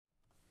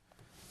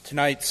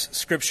Tonight's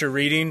scripture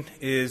reading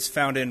is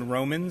found in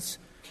Romans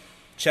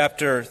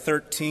chapter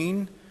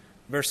 13,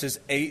 verses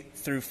 8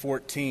 through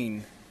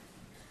 14.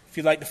 If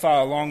you'd like to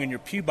follow along in your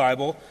pew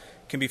Bible,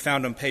 it can be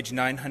found on page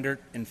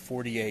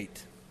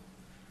 948.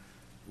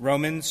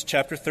 Romans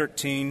chapter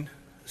 13,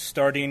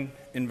 starting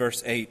in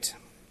verse 8.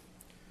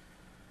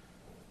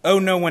 Owe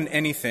no one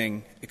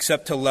anything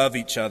except to love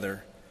each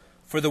other,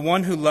 for the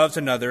one who loves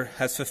another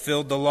has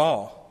fulfilled the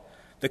law.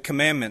 The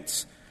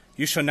commandments: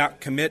 you shall not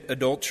commit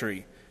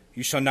adultery,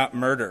 you shall not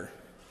murder,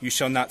 you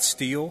shall not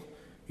steal,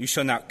 you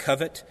shall not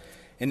covet,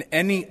 and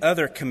any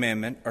other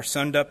commandment are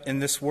summed up in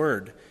this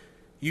word: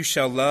 you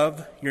shall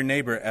love your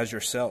neighbor as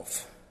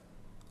yourself.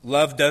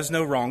 Love does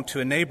no wrong to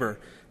a neighbor,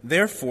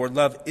 therefore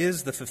love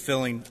is the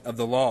fulfilling of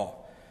the law.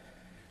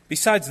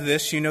 Besides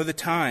this, you know the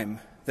time,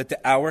 that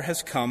the hour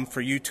has come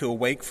for you to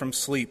awake from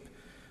sleep,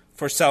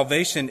 for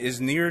salvation is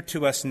nearer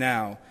to us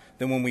now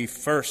than when we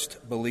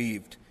first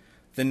believed.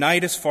 The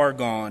night is far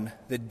gone,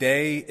 the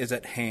day is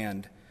at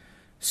hand.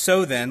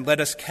 So then, let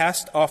us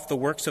cast off the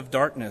works of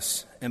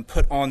darkness and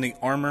put on the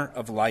armor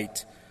of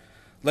light.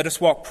 Let us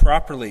walk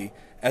properly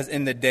as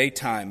in the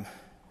daytime,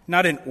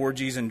 not in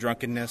orgies and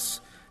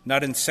drunkenness,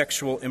 not in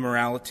sexual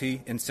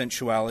immorality and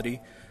sensuality,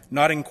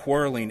 not in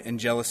quarreling and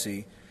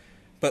jealousy,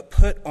 but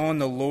put on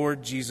the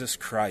Lord Jesus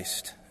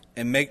Christ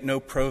and make no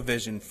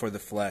provision for the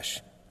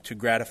flesh to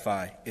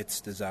gratify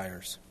its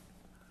desires.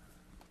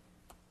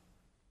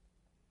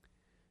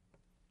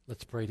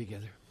 Let's pray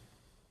together.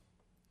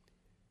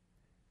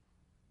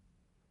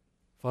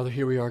 Father,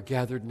 here we are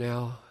gathered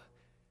now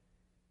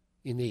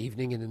in the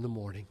evening and in the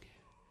morning.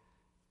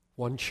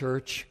 One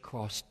church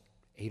across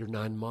 8 or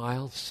 9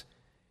 miles,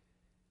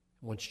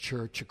 one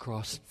church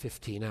across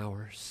 15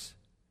 hours.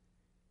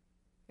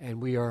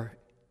 And we are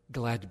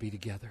glad to be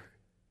together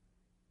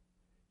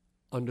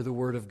under the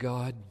Word of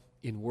God,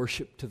 in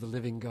worship to the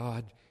living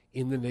God,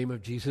 in the name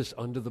of Jesus,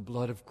 under the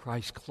blood of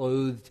Christ,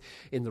 clothed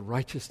in the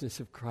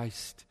righteousness of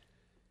Christ.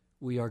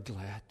 We are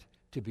glad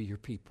to be your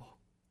people.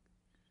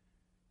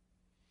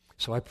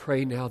 So I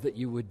pray now that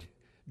you would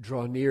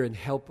draw near and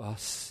help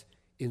us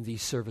in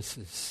these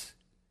services,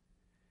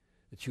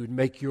 that you would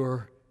make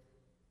yourself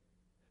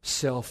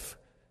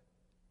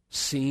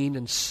seen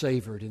and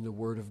savored in the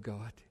Word of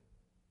God.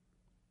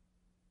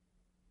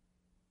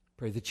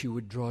 Pray that you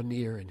would draw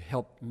near and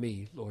help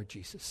me, Lord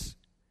Jesus,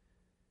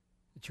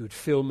 that you would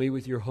fill me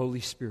with your Holy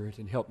Spirit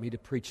and help me to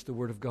preach the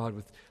Word of God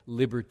with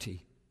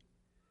liberty.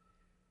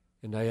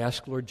 And I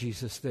ask, Lord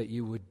Jesus, that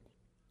you would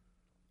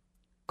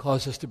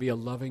cause us to be a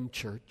loving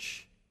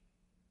church.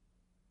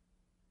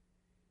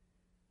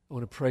 I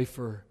want to pray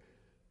for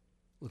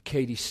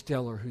Katie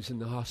Steller, who's in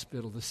the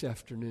hospital this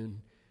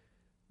afternoon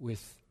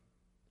with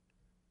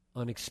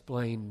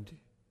unexplained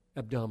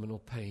abdominal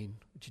pain.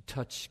 Would you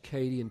touch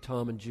Katie and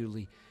Tom and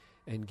Julie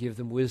and give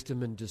them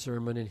wisdom and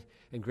discernment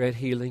and grant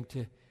healing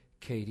to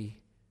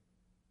Katie?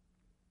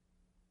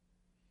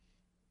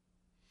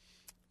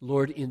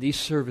 Lord, in these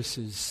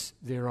services,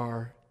 there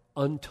are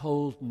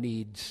untold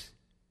needs,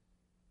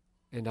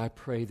 and I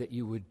pray that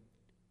you would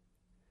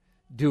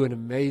do an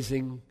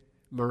amazing,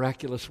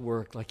 miraculous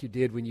work like you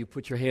did when you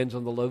put your hands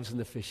on the loaves and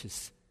the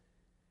fishes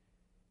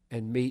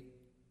and meet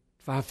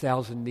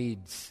 5,000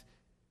 needs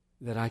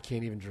that I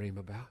can't even dream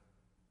about.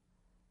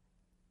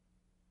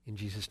 In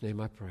Jesus'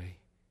 name I pray.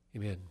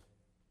 Amen.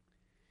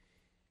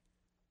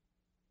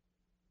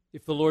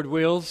 If the Lord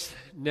wills,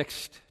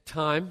 next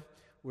time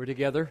we're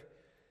together,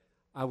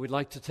 I would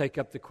like to take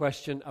up the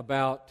question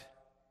about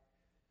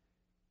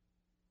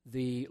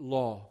the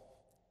law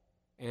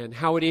and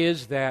how it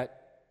is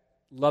that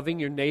loving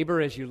your neighbor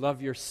as you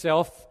love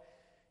yourself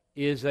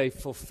is a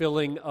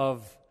fulfilling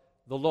of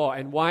the law,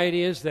 and why it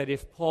is that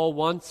if Paul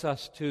wants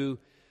us to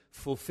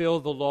fulfill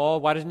the law,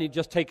 why doesn't he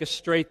just take us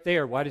straight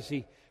there? Why does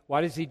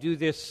he do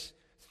this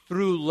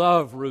through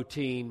love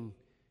routine?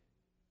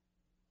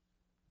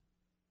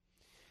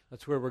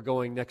 That's where we're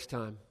going next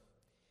time.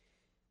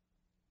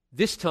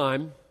 This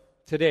time,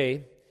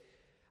 today,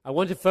 I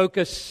want to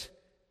focus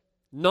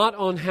not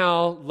on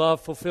how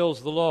love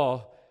fulfills the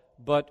law,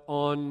 but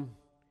on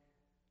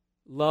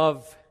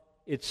love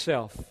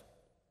itself.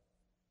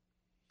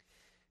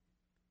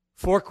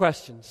 4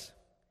 questions.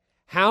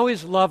 How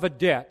is love a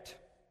debt?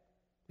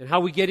 And how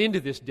we get into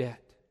this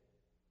debt.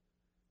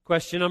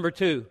 Question number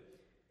 2.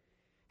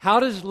 How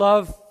does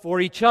love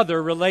for each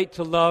other relate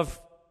to love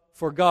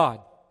for God?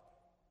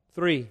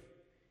 3.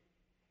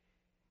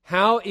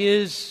 How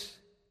is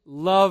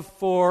love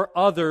for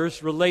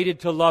others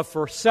related to love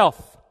for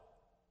self?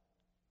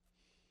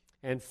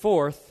 And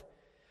 4th,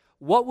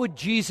 what would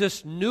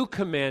Jesus' new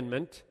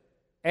commandment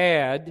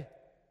add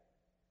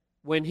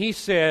when he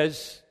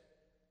says,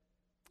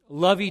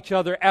 love each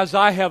other as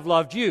I have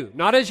loved you?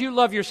 Not as you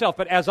love yourself,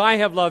 but as I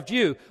have loved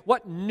you.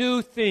 What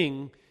new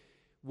thing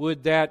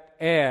would that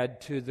add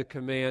to the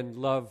command,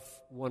 love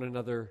one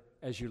another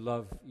as you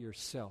love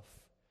yourself?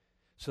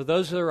 So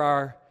those are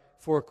our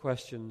 4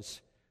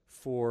 questions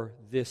for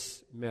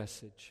this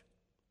message.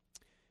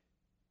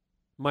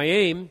 My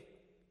aim,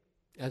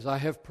 as I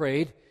have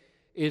prayed,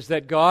 is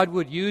that God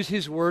would use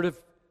His Word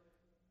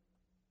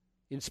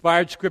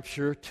inspired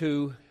Scripture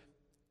to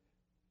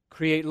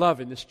create love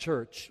in this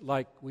church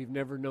like we've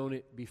never known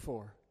it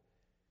before.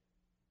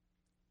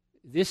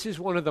 This is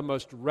one of the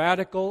most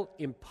radical,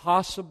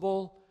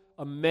 impossible,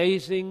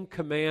 amazing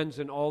commands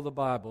in all the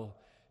Bible,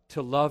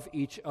 to love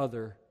each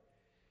other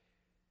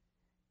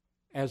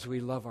as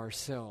we love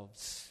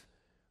ourselves.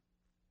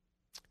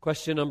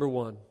 Question number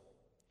 1.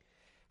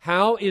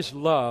 How is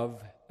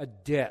love a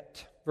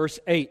debt? Verse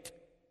 8.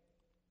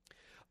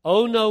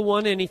 Owe no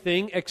one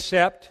anything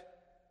except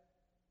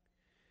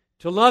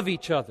to love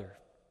each other.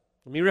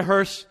 Let me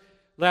rehearse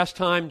last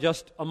time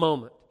just a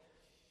moment.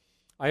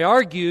 I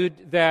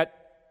argued that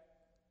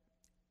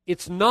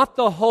it's not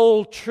the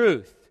whole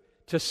truth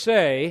to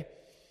say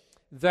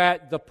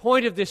that the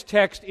point of this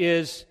text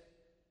is,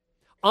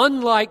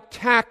 unlike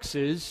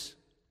taxes,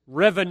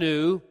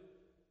 revenue,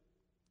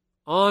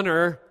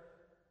 honor,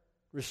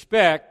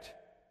 respect,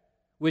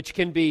 which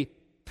can be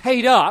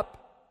paid up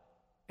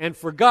and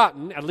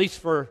forgotten, at least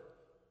for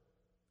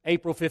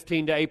April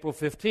 15 to April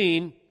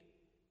 15,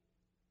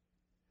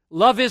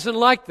 love isn't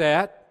like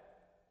that.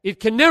 It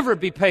can never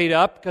be paid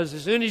up, because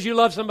as soon as you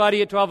love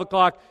somebody at 12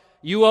 o'clock,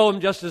 you owe them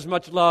just as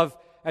much love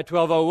at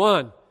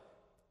 12:01.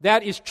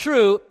 That is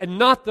true and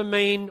not the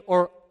main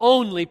or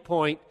only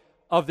point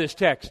of this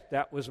text.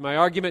 That was my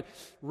argument.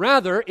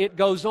 Rather, it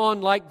goes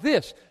on like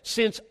this.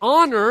 Since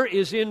honor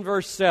is in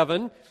verse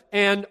 7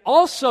 and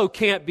also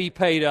can't be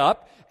paid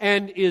up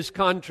and is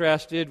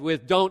contrasted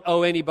with don't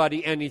owe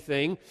anybody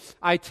anything,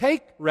 I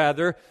take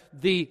rather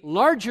the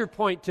larger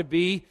point to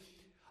be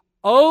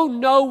owe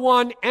no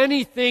one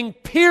anything,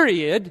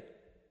 period,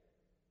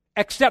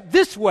 except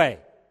this way.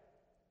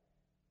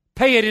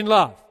 Pay it in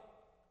love.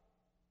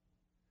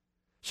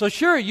 So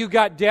sure, you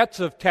got debts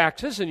of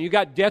taxes, and you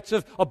got debts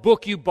of a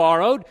book you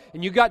borrowed,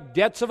 and you got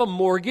debts of a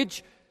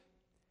mortgage.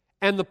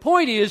 And the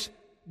point is,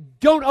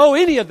 don't owe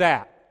any of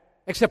that,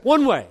 except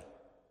one way,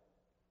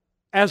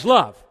 as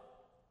love.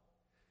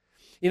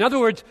 In other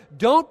words,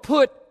 don't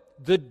put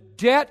the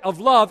debt of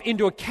love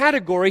into a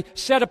category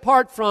set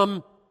apart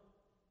from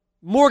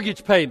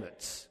mortgage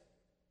payments,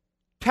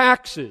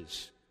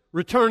 taxes,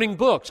 returning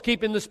books,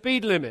 keeping the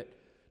speed limit,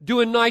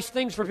 doing nice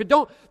things for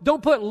people.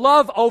 Don't put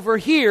love over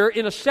here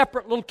in a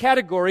separate little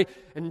category.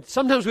 And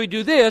sometimes we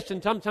do this,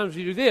 and sometimes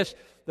we do this.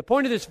 The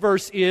point of this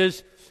verse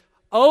is,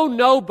 owe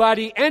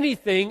nobody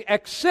anything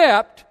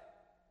except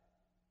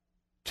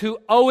to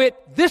owe it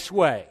this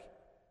way,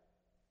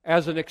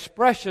 as an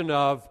expression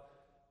of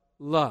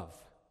love.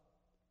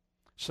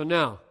 So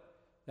now,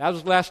 that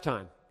was last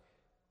time.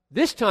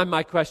 This time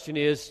my question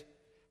is,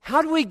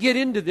 how do we get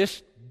into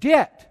this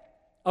debt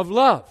of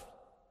love?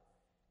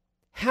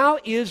 How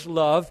is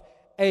love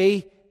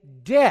a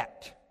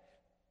debt?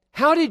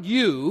 How did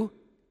you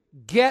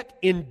get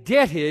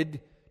indebted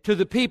to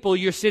the people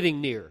you're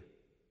sitting near?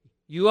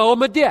 You owe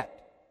them a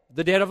debt,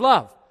 the debt of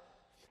love.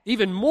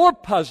 Even more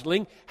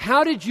puzzling,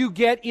 how did you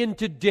get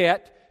into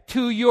debt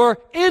to your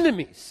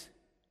enemies?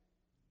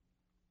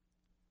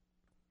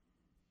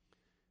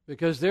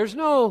 Because there's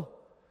no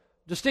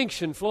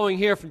distinction flowing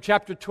here from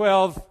chapter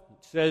 12. It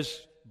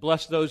says,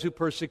 bless those who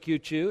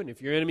persecute you, and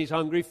if your enemy's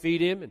hungry,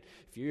 feed him, and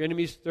if your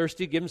enemy's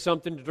thirsty, give him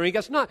something to drink.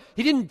 That's not,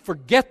 he didn't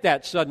forget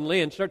that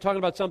suddenly and start talking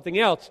about something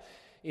else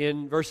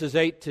in verses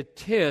 8 to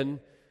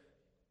 10.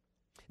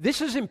 This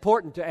is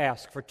important to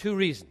ask for two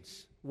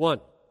reasons.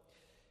 One,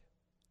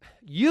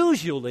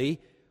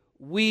 usually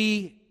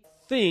we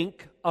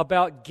think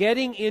about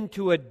getting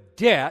into a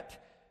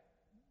debt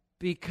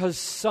because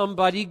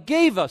somebody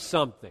gave us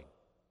something.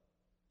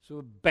 So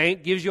a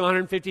bank gives you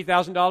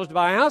 $150,000 to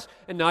buy a house,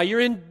 and now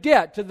you're in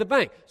debt to the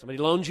bank. Somebody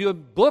loans you a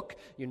book,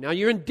 now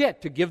you're in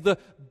debt to give the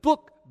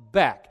book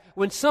back.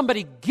 When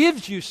somebody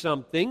gives you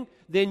something,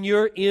 then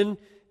you're in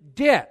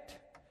debt.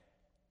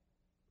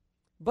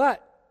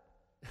 But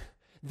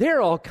there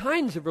are all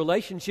kinds of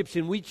relationships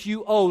in which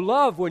you owe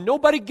love where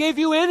nobody gave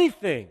you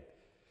anything.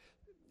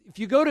 If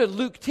you go to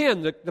Luke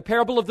 10, the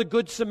parable of the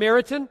Good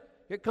Samaritan,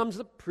 here comes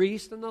the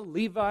priest and the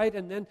Levite,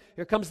 and then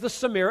here comes the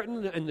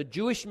Samaritan, and the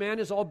Jewish man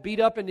is all beat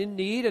up and in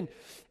need,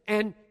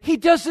 and he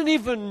doesn't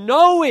even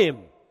know him.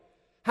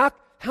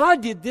 How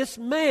did this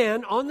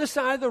man on the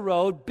side of the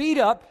road, beat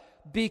up,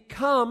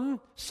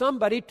 become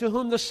somebody to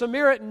whom the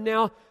Samaritan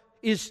now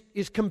is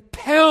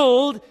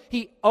compelled,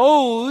 he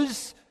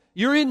owes?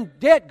 You're in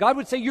debt. God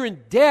would say you're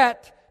in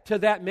debt to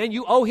that man.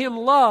 You owe him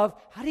love.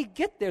 How did he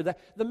get there?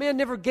 The man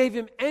never gave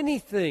him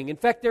anything. In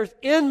fact, there's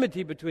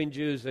enmity between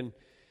Jews and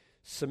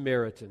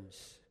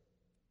Samaritans.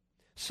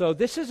 So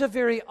this is a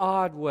very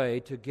odd way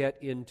to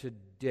get into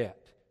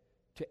debt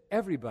to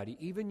everybody,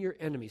 even your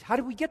enemies. How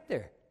do we get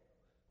there?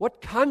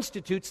 What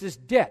constitutes this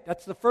debt?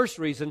 That's the first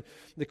reason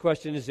the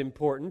question is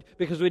important,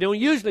 because we don't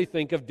usually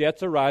think of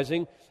debts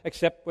arising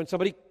except when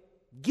somebody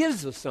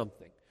gives us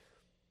something.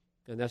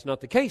 And that's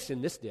not the case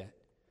in this debt.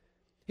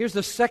 Here's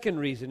the second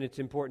reason it's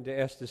important to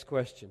ask this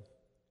question.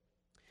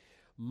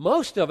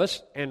 Most of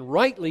us, and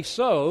rightly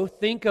so,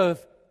 think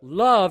of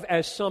love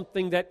as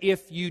something that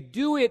if you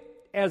do it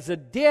as a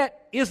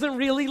debt isn't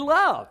really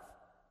love.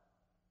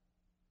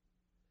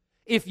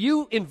 If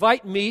you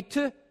invite me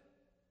to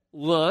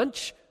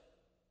lunch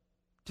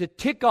to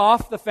tick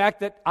off the fact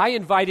that I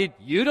invited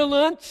you to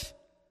lunch,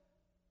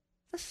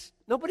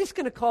 nobody's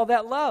going to call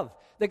that love.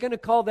 They're going to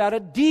call that a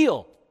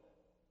deal.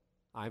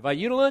 I invite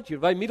you to lunch, you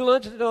invite me to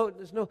lunch.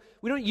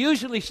 We don't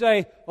usually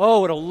say,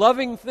 oh, what a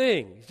loving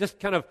thing. It's just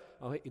kind of,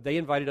 oh, they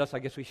invited us, I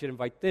guess we should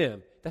invite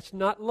them. That's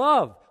not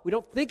love. We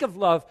don't think of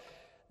love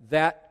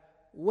that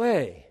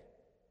way.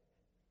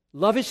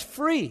 Love is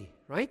free,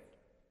 right?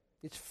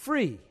 It's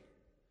free.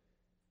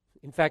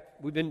 In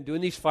fact, we've been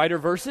doing these fighter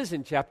verses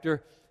in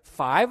chapter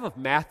 5 of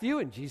Matthew,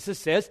 and Jesus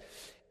says,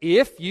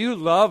 if you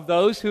love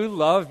those who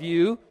love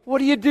you, what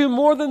do you do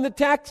more than the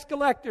tax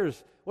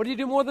collectors? What do you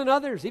do more than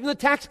others? Even the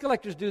tax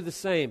collectors do the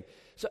same.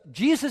 So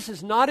Jesus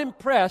is not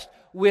impressed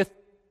with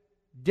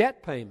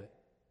debt payment.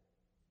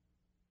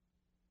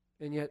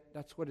 And yet,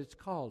 that's what it's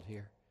called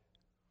here.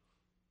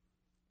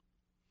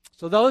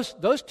 So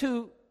those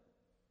two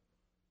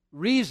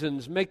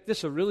reasons make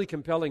this a really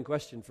compelling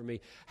question for me.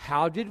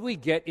 How did we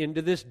get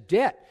into this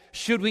debt?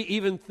 Should we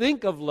even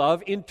think of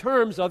love in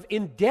terms of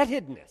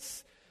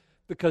indebtedness?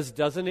 Because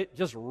doesn't it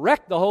just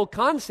wreck the whole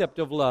concept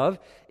of love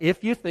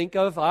if you think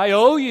of, I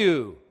owe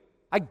you.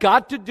 I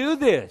got to do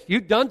this.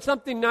 You've done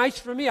something nice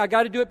for me. I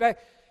got to do it back.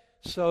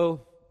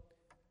 So,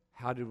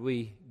 how did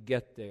we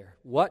get there?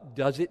 What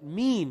does it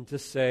mean to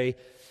say,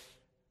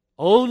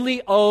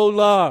 only owe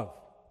love?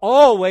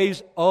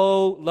 Always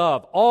owe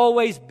love.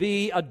 Always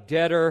be a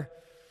debtor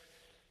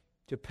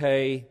to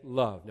pay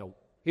love. Now,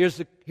 here's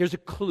a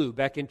clue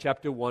back in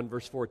chapter 1,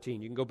 verse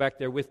 14. You can go back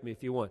there with me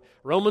if you want.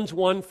 Romans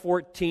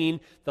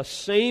 1:14, the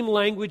same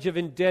language of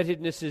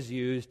indebtedness is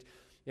used,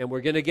 and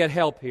we're going to get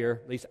help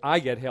here, at least I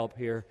get help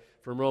here,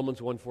 from Romans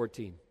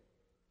 1:14.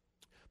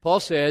 Paul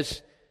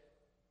says,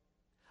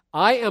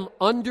 I am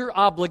under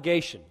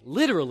obligation.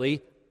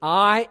 Literally,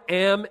 I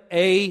am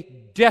a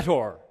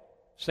debtor.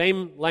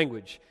 Same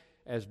language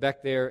as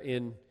back there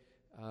in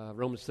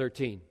Romans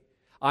 13.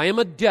 I am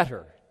a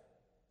debtor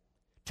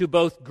to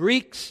both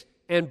Greeks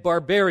and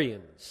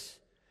barbarians,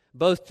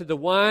 both to the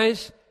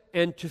wise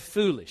and to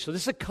foolish. So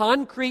this is a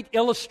concrete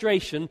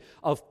illustration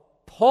of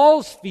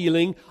Paul's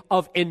feeling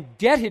of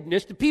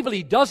indebtedness to people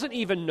he doesn't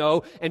even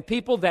know and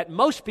people that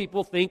most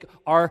people think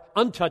are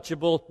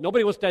untouchable.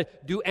 Nobody wants to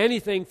do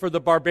anything for the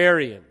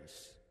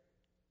barbarians.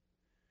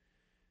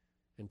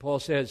 And Paul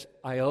says,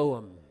 I owe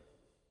them.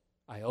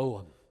 I owe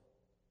them.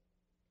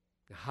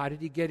 Now, how did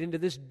he get into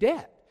this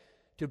debt?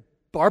 To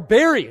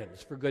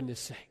barbarians, for goodness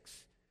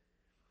sakes.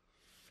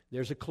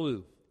 There's a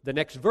clue. The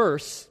next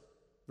verse,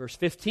 verse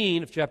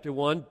 15 of chapter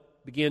 1,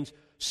 begins,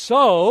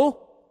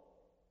 so,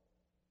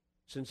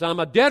 since I'm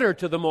a debtor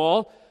to them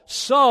all,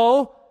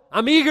 so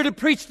I'm eager to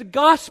preach the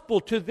gospel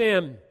to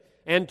them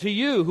and to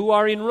you who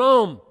are in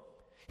Rome.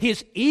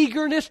 His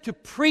eagerness to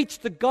preach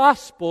the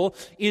gospel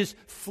is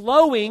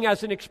flowing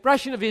as an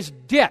expression of his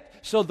debt.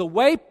 So the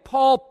way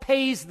Paul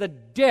pays the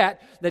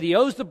debt that he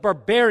owes the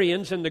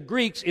barbarians and the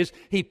Greeks is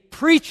he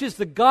preaches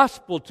the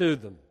gospel to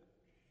them.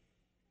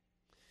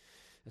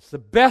 It's the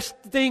best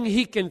thing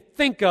he can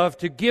think of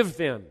to give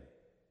them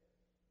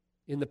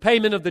in the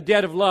payment of the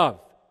debt of love.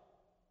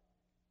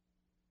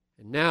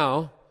 And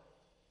now,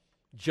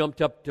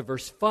 jumped up to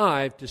verse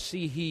 5 to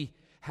see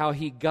how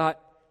he got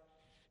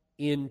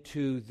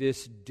into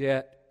this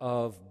debt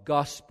of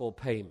gospel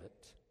payment.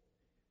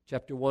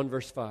 Chapter 1,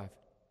 verse 5.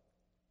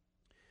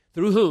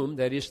 Through whom,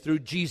 that is, through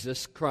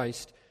Jesus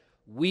Christ,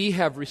 we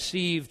have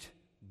received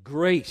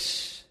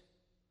grace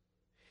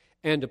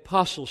and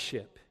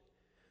apostleship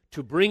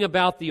to bring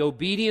about the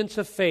obedience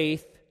of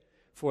faith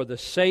for the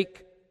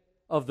sake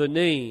of the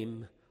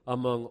name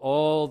among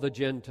all the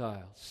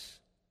Gentiles.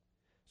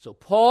 So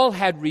Paul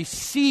had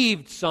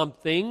received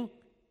something,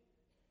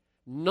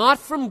 not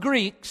from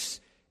Greeks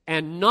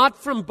and not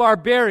from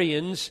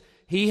barbarians.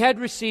 He had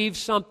received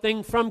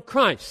something from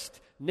Christ,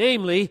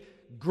 namely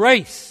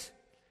grace,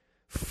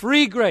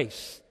 free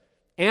grace,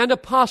 and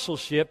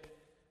apostleship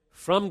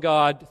from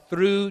God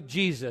through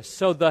Jesus.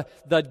 So the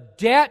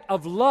debt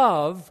of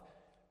love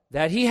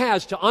that he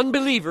has to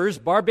unbelievers,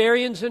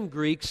 barbarians and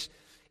Greeks,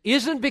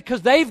 isn't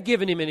because they've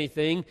given him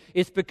anything,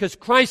 it's because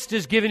Christ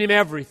has given him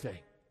everything.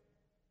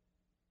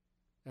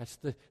 That's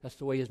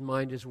the way his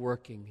mind is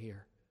working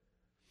here.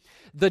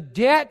 The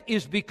debt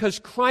is because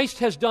Christ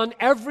has done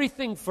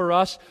everything for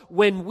us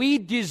when we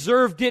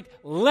deserved it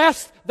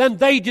less than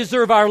they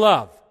deserve our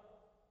love.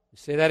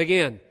 Say that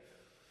again.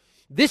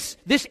 This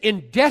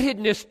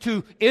indebtedness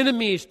to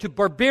enemies, to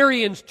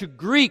barbarians, to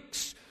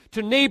Greeks,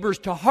 to neighbors,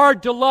 to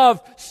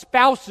hard-to-love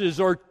spouses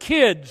or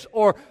kids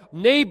or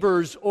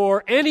neighbors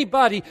or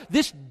anybody,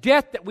 this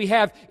debt that we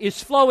have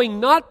is flowing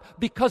not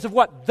because of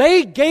what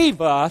they gave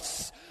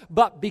us,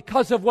 but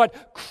because of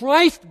what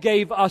Christ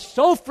gave us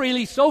so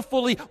freely, so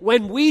fully,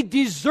 when we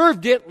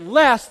deserved it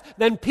less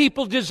than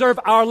people deserve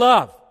our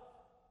love.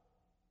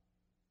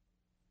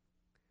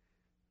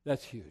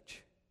 That's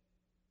huge.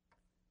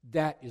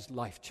 That is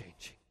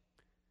life-changing.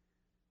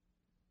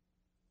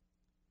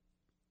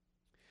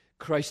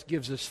 Christ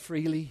gives us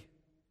freely.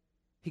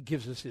 He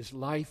gives us His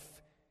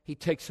life. He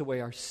takes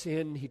away our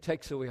sin. He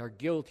takes away our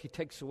guilt. He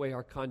takes away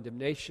our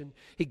condemnation.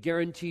 He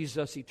guarantees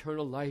us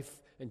eternal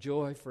life and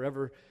joy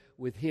forever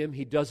with Him.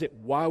 He does it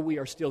while we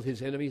are still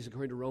His enemies,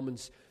 according to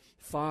Romans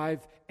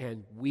 5,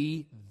 and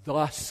we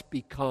thus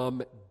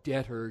become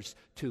debtors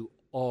to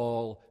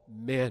all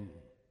men.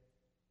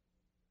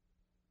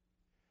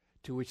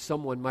 To which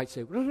someone might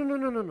say,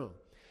 no.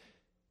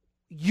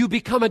 You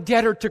become a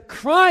debtor to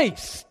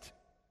Christ,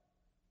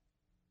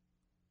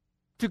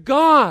 to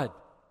God.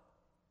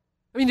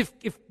 I mean,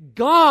 if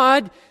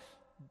God,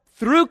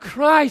 through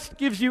Christ,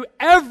 gives you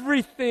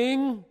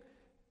everything,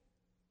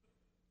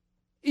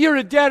 you're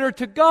a debtor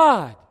to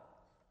God,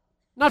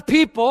 not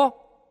people.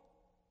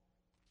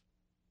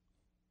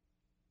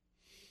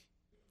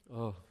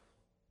 Oh,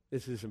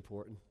 this is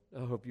important.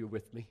 I hope you're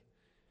with me.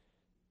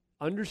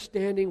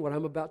 Understanding what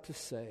I'm about to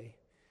say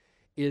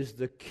is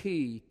the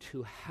key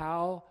to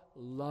how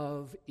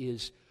love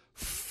is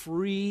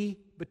free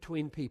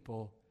between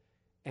people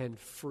and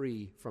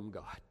free from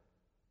God.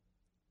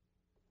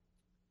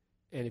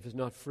 And if it's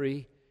not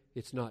free,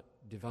 it's not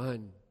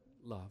divine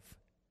love.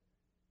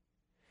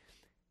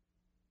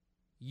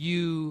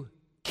 You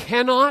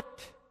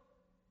cannot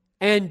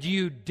and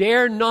you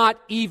dare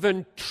not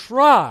even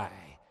try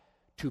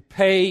to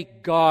pay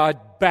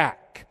God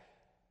back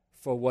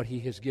for what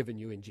He has given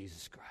you in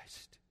Jesus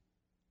Christ.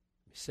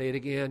 Let me say it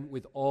again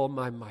with all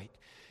my might.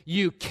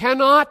 You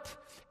cannot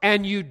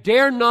and you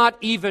dare not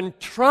even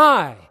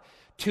try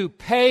to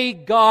pay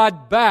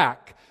God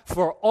back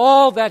for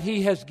all that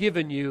He has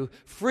given you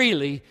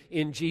freely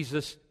in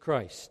Jesus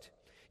Christ.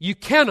 You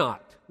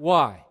cannot.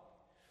 Why?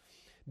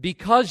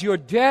 Because your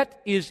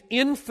debt is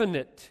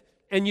infinite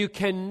and you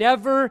can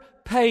never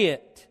pay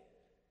it.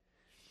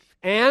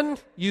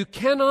 And you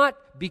cannot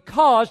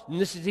because, and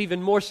this is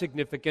even more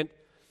significant,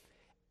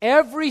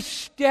 every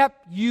step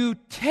you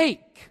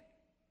take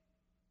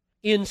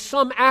in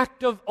some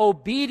act of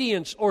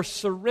obedience or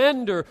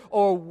surrender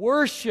or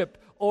worship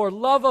or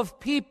love of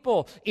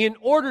people in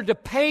order to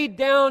pay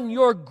down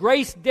your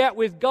grace debt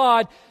with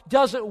God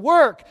doesn't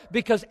work,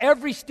 because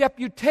every step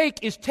you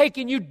take is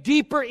taking you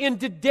deeper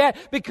into debt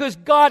because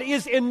God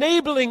is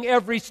enabling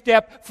every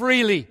step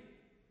freely.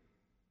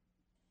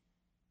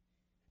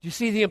 Do you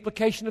see the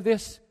implication of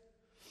this?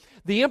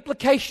 The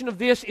implication of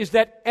this is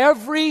that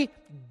every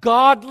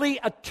godly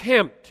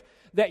attempt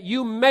that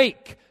you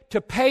make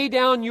to pay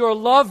down your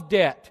love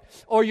debt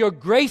or your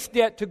grace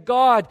debt to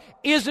God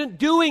isn't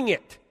doing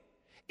it.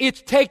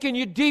 It's taking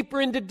you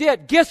deeper into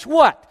debt. Guess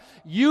what?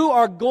 You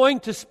are going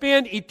to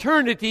spend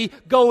eternity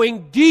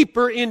going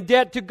deeper in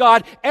debt to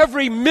God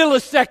every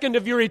millisecond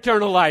of your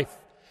eternal life.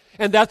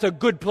 And that's a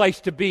good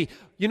place to be.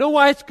 You know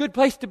why it's a good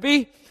place to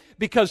be?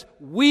 Because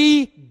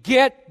we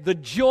get the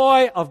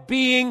joy of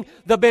being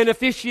the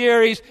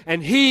beneficiaries,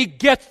 and He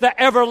gets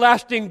the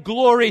everlasting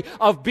glory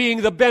of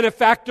being the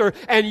benefactor,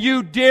 and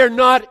you dare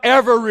not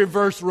ever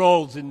reverse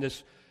roles in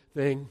this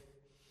thing.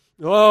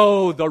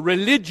 Oh, the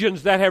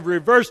religions that have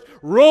reversed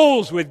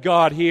roles with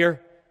God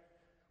here.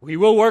 We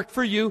will work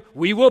for you.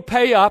 We will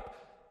pay up.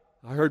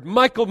 I heard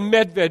Michael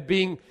Medved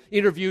being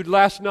interviewed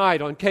last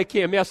night on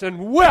KKMS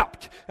and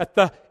wept at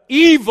the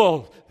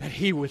evil that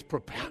he was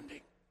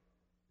propounding.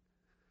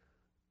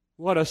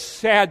 What a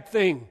sad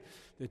thing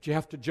that you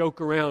have to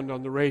joke around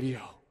on the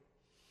radio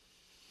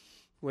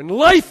when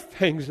life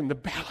hangs in the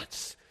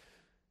balance.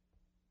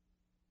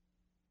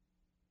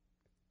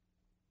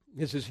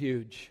 This is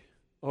huge.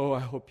 Oh, I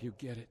hope you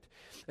get it.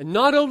 And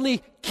not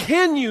only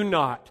can you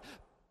not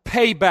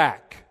pay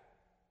back,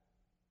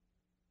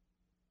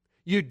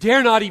 you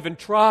dare not even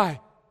try.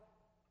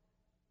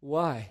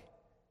 Why?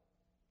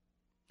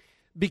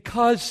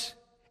 Because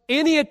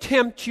any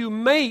attempt you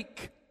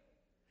make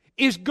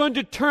is going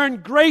to turn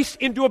grace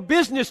into a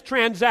business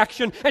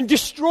transaction and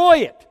destroy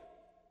it.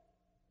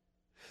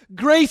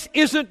 Grace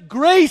isn't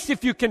grace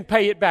if you can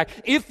pay it back.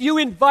 If you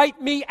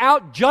invite me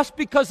out just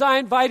because I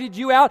invited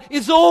you out,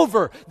 it's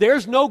over.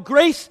 There's no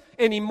grace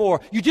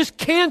anymore. You just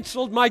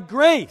canceled my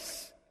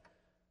grace.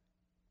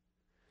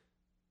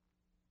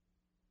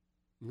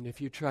 And if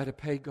you try to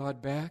pay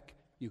God back,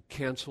 you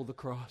cancel the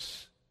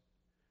cross.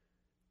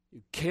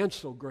 You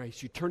cancel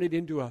grace. You turn it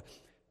into an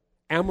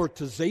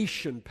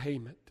amortization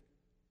payment.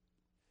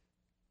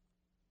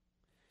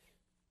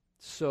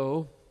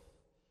 So,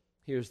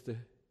 here's the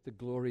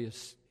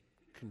glorious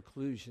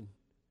conclusion.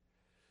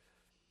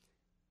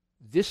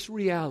 This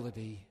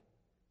reality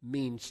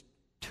means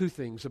two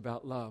things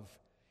about love.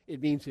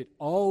 It means it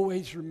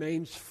always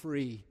remains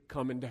free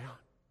coming down.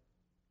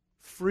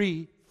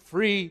 Free,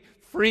 free,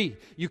 free.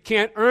 You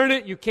can't earn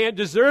it. You can't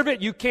deserve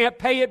it. You can't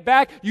pay it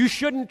back. You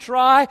shouldn't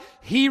try.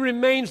 He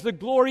remains the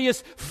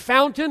glorious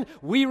fountain.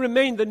 We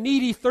remain the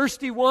needy,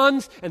 thirsty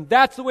ones. And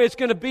that's the way it's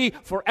going to be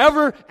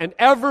forever and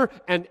ever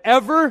and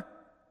ever.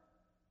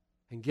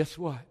 And guess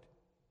what?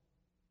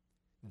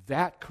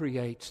 That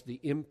creates the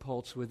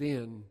impulse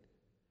within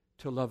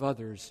to love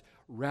others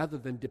rather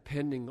than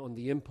depending on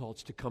the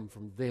impulse to come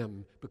from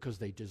them because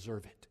they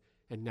deserve it.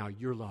 And now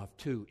your love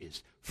too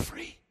is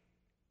free.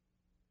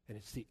 And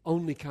it's the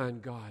only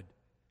kind God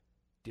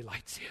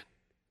delights in.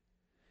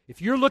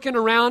 If you're looking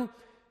around,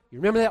 you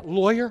remember that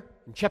lawyer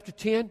in chapter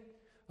 10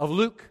 of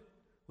Luke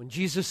when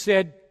Jesus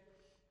said,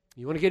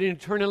 you want to get into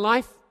eternal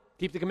life?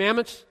 Keep the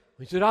commandments?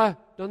 He said, I've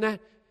done that.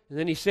 And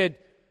then he said,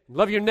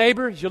 love your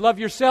neighbor as you love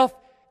yourself.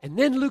 And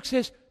then Luke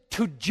says,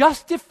 to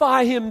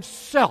justify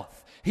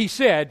himself, he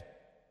said,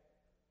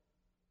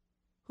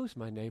 who's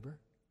my neighbor?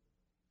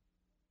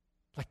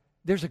 Like,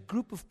 there's a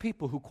group of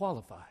people who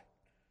qualify.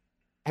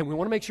 And we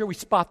want to make sure we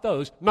spot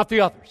those, not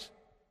the others.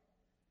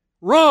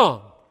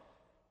 Wrong.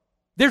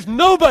 There's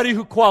nobody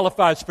who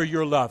qualifies for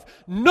your love.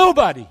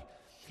 Nobody.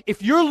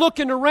 If you're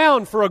looking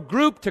around for a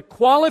group to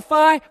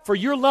qualify for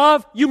your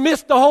love, you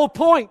missed the whole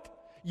point.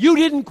 You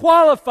didn't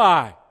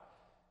qualify.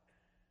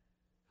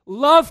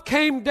 Love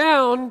came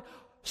down,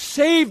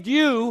 saved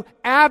you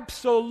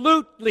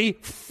absolutely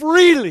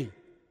freely.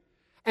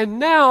 And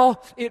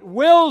now it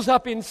wells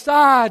up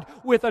inside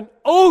with an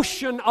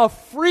ocean of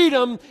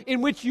freedom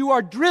in which you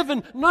are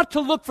driven not to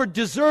look for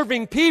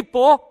deserving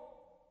people.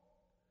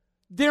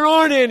 There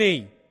aren't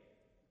any.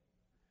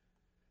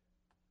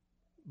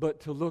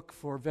 But to look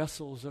for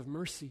vessels of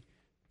mercy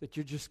that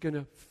you're just going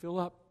to fill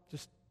up.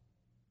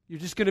 You're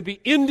just going to be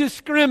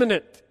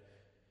indiscriminate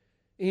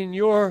in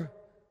your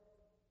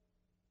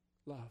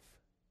love.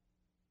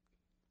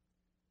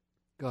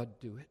 God,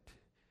 do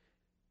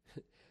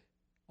it.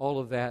 All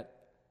of that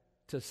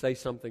to say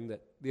something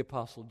that the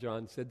Apostle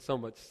John said so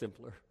much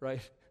simpler,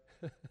 right?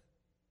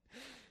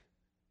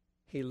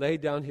 He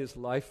laid down his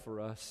life for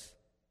us,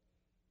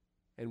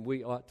 and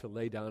we ought to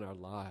lay down our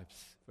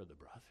lives for the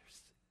brothers.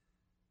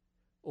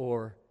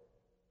 Or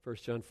 1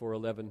 John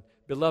 4:11,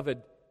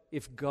 beloved,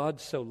 if God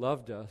so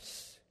loved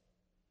us,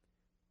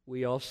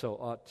 we also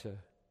ought to,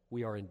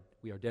 we are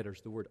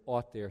debtors. The word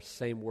ought there,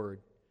 same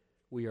word.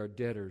 We are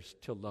debtors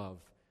to love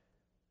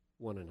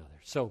one another.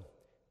 So,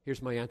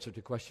 here's my answer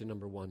to question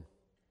number 1.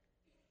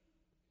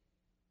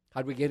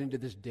 How'd we get into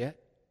this debt?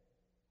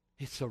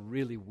 It's a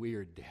really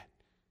weird debt.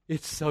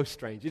 It's so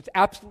strange. It's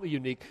absolutely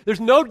unique. There's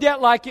no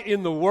debt like it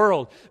in the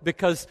world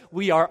because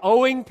we are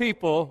owing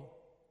people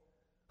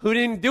who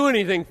didn't do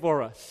anything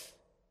for us.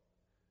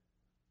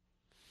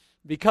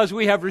 Because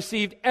we have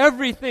received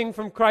everything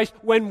from Christ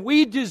when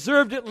we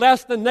deserved it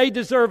less than they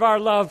deserve our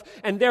love.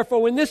 And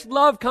therefore, when this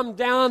love comes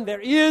down,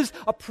 there is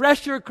a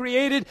pressure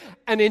created,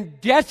 an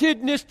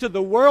indebtedness to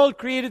the world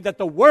created that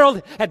the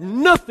world had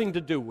nothing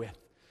to do with.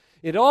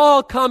 It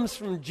all comes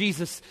from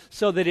Jesus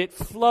so that it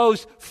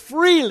flows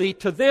freely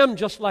to them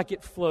just like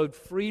it flowed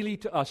freely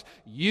to us.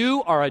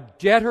 You are a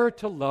debtor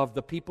to love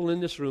the people in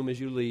this room as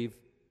you leave.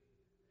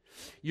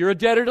 You're a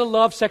debtor to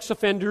love sex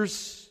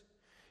offenders.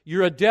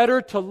 You're a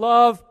debtor to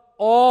love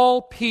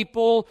all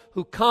people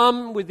who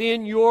come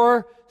within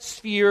your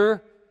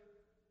sphere.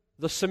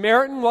 The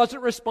Samaritan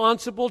wasn't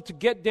responsible to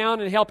get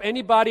down and help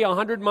anybody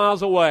 100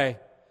 miles away.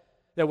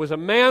 There was a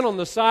man on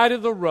the side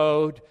of the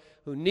road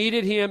who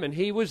needed him, and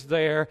he was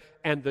there,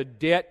 and the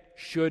debt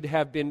should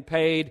have been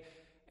paid,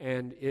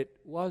 and it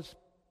was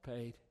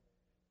paid.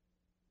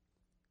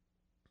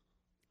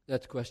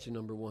 That's question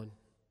number 1.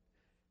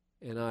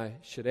 And I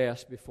should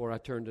ask before I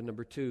turn to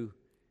number 2,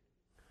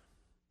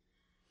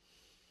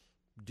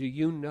 do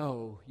you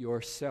know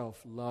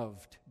yourself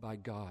loved by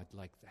God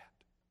like that?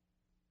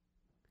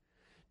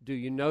 Do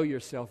you know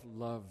yourself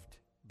loved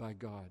by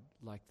God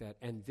like that?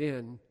 And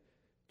then,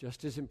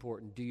 just as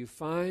important, do you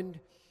find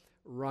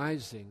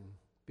rising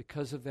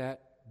because of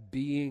that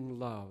being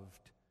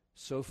loved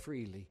so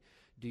freely,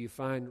 do you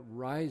find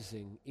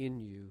rising in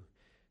you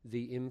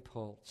the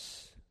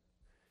impulse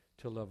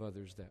to love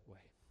others that way?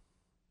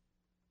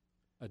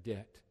 A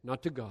debt,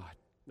 not to God,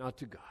 not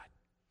to God.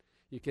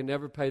 You can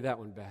never pay that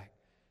one back.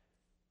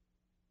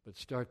 But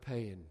start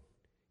paying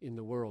in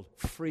the world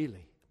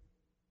freely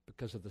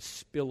because of the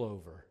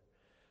spillover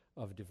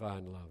of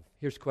divine love.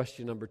 Here's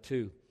question number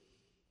 2.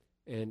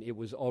 And it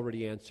was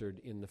already answered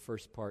in the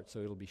first part, so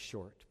it'll be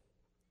short.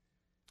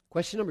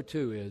 Question number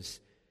 2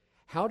 is,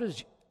 how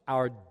does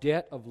our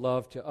debt of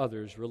love to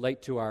others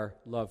relate to our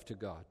love to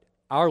God?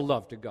 Our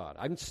love to God.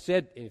 I haven't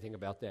said anything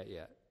about that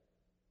yet.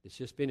 It's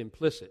just been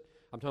implicit.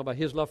 I'm talking about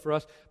His love for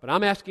us, but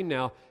I'm asking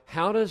now,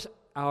 how does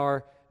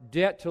our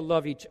debt to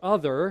love each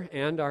other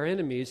and our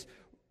enemies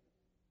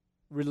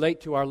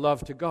relate to our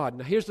love to God?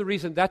 Now, here's the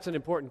reason that's an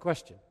important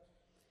question.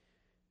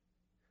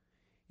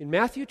 In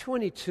Matthew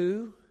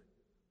 22,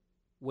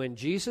 when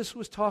Jesus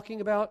was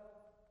talking about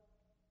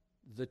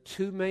the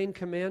 2 main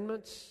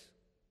commandments,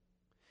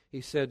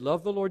 He said,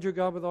 love the Lord your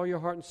God with all your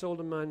heart and soul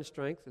and mind and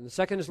strength. And the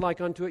second is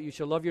like unto it, you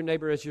shall love your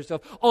neighbor as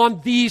yourself.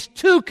 On these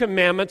 2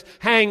 commandments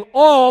hang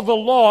all the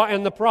law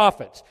and the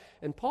prophets.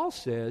 And Paul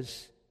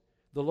says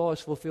the law is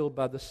fulfilled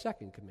by the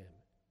second commandment.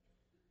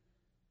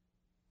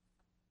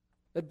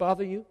 That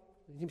bother you?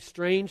 Seem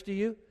strange to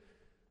you?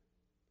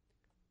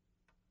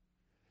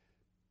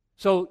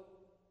 So,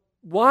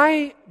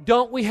 why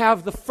don't we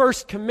have the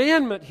first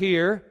commandment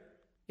here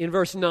in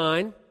verse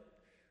 9?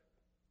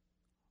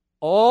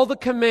 All the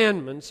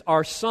commandments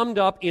are summed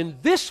up in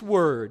this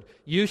word,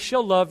 you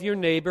shall love your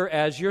neighbor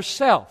as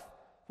yourself.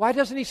 Why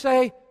doesn't he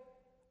say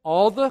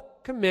all the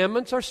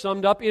commandments are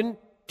summed up in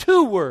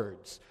 2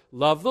 words?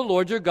 Love the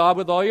Lord your God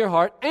with all your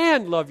heart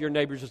and love your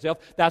neighbors as yourself.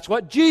 That's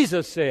what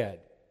Jesus said.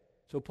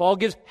 So Paul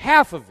gives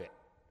half of it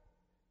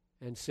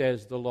and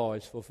says the law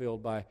is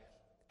fulfilled by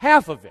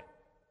half of it.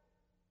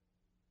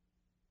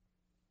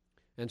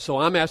 And so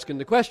I'm asking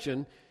the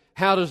question,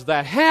 how does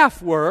that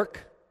half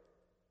work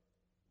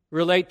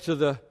relate to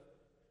the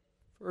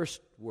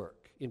first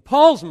work? In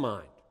Paul's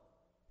mind,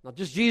 not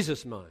just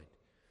Jesus' mind.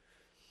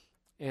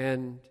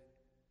 And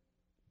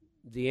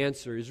the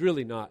answer is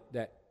really not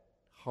that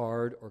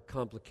hard or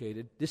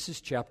complicated. This is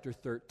chapter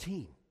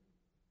 13.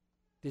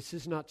 This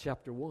is not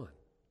chapter 1.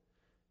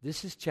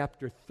 This is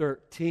chapter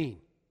 13.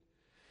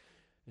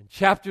 And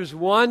chapters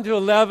 1 to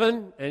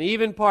 11 and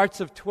even parts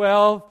of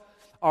 12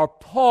 are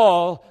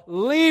Paul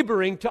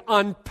laboring to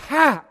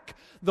unpack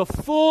the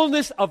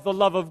fullness of the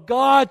love of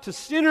God to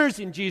sinners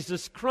in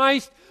Jesus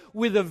Christ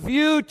with a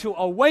view to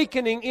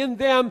awakening in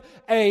them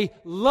a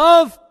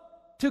love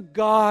to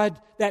God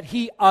that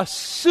he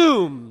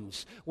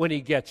assumes when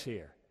he gets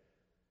here.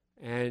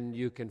 And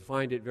you can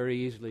find it very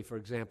easily, for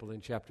example, in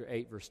chapter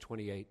 8, verse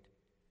 28.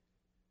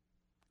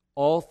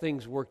 All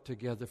things work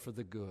together for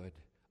the good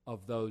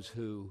of those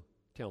who,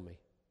 tell me,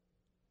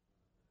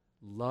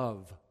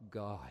 love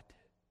God.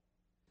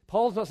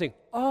 Paul's not saying,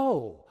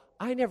 oh,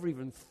 I never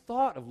even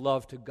thought of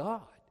love to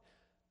God.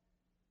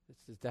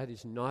 That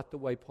is not the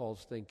way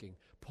Paul's thinking.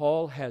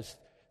 Paul has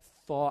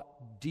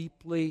thought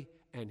deeply,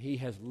 and he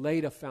has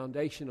laid a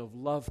foundation of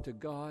love to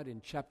God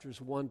in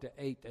chapters 1 to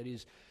 8 that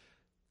is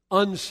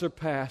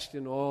unsurpassed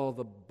in all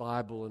the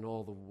Bible and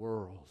all the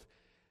world.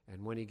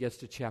 And when he gets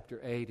to chapter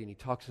 8 and he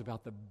talks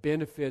about the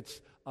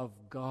benefits of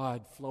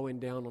God flowing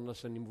down on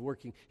us and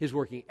His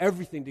working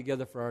everything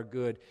together for our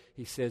good,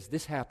 he says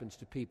this happens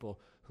to people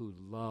who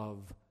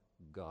love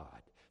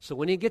God. So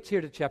when he gets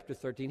here to chapter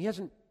 13, he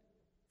hasn't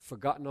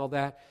forgotten all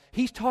that.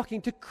 He's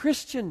talking to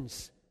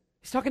Christians.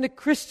 He's talking to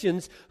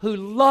Christians who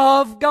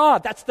love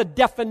God. That's the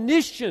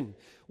definition.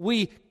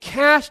 We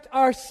cast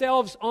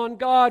ourselves on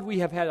God. We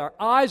have had our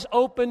eyes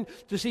open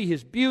to see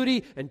His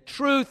beauty and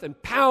truth and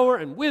power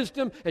and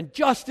wisdom and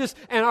justice,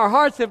 and our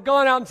hearts have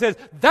gone out and said,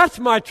 that's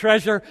my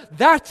treasure,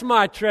 that's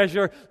my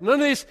treasure.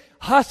 None of these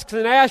husks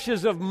and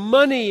ashes of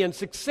money and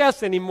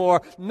success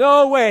anymore.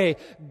 No way.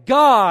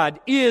 God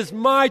is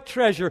my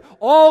treasure.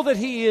 All that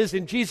He is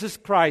in Jesus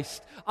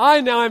Christ,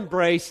 I now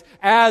embrace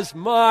as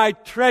my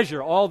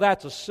treasure. All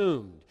that's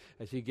assumed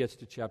as he gets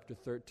to chapter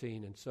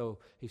 13. And so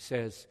he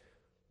says,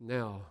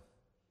 now,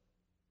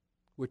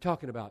 we're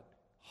talking about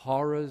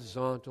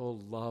horizontal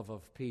love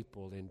of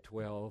people in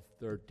 12,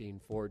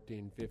 13,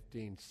 14,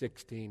 15,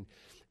 16.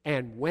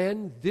 And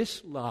when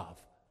this love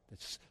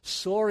that's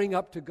soaring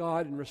up to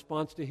God in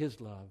response to His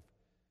love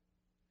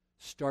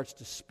starts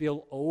to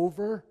spill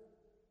over,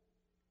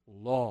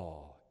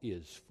 law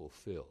is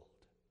fulfilled.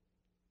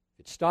 If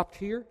it stopped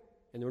here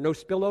and there were no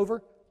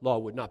spillover, law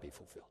would not be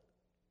fulfilled.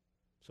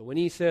 So when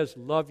he says,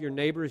 love your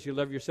neighbor as you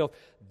love yourself,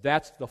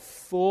 that's the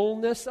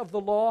fullness of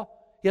the law.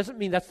 He doesn't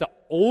mean that's the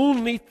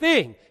only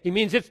thing. He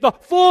means it's the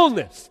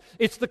fullness.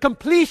 It's the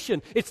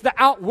completion. It's the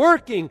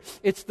outworking.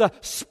 It's the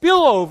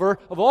spillover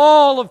of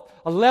all of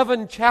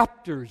 11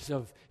 chapters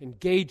of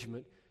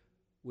engagement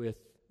with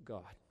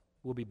God.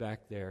 We'll be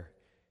back there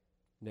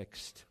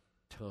next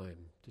time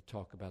to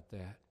talk about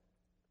that.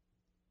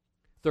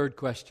 Third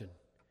question.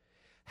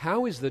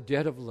 How is the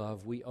debt of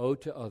love we owe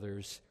to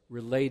others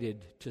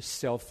related to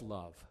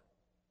self-love?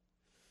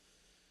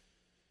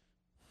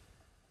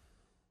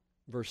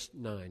 Verse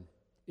 9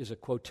 is a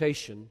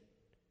quotation.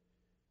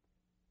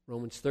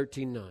 Romans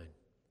 13:9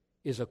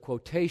 is a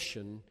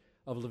quotation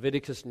of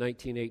Leviticus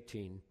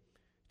 19:18.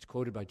 It's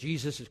quoted by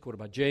Jesus, it's quoted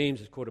by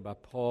James, it's quoted by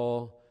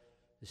Paul.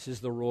 This is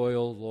the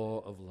royal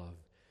law of love.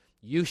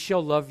 You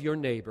shall love your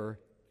neighbor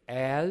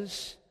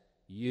as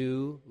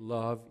you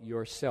love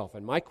yourself.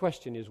 And my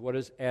question is, what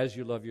does as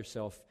you love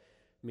yourself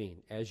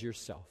mean? As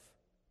yourself.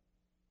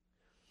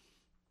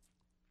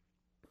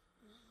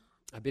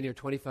 I've been here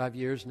 25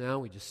 years now.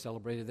 We just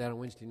celebrated that on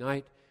Wednesday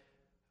night.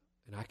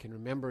 And I can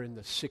remember in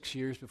the 6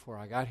 years before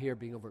I got here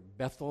being over at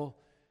Bethel.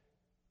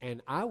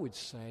 And I would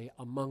say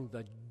among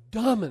the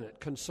dominant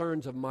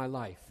concerns of my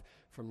life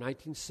from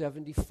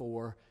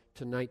 1974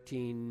 to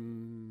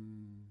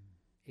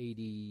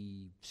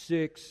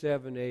 1986,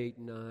 7, 8,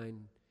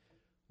 9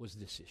 was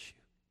this issue.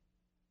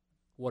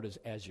 What does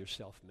as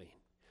yourself mean?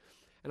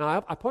 And I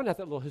point out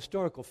that little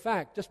historical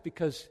fact just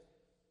because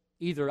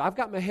either I've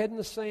got my head in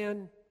the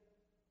sand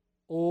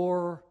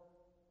or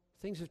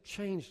things have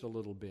changed a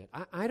little bit.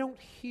 I don't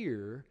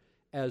hear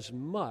as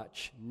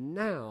much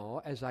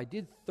now as I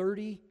did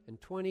 30 and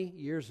 20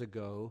 years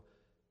ago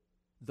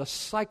the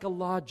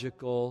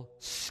psychological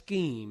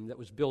scheme that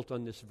was built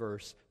on this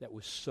verse that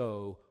was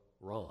so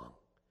wrong.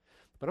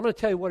 But I'm going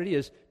to tell you what it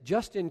is,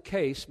 just in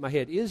case my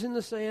head is in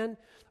the sand,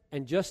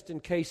 and just in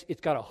case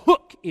it's got a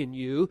hook in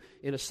you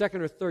in a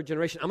second or third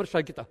generation. I'm going to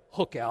try to get the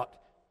hook out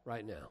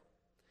right now.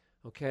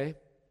 Okay?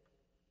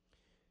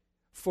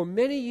 For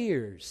many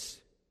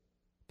years,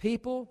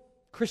 people,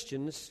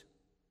 Christians,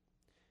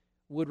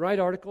 would write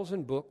articles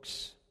and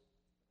books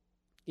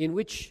in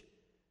which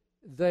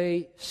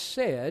they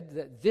said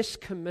that this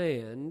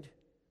command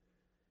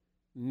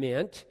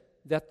meant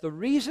that the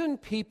reason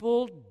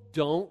people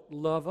don't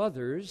love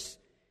others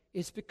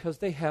is because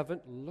they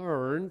haven't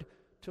learned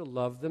to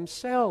love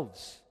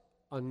themselves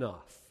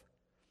enough.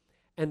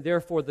 And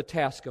therefore, the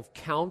task of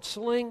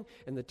counseling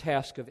and the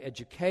task of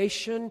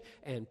education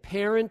and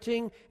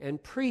parenting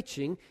and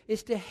preaching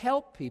is to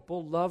help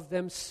people love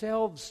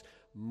themselves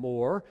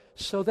more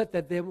so that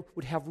they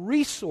would have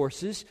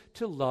resources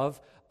to love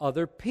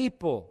other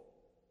people.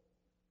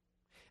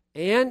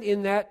 And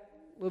in that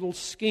little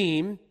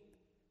scheme,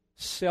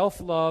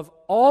 self-love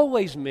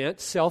always meant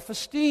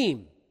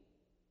self-esteem.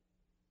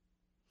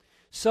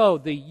 So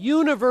the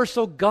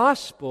universal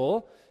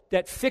gospel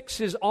that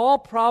fixes all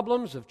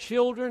problems of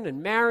children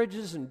and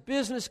marriages and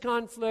business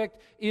conflict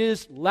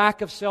is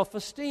lack of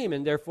self-esteem.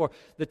 And therefore,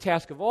 the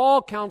task of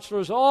all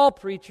counselors, all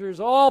preachers,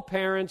 all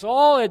parents,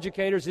 all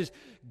educators is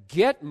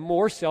get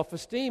more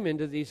self-esteem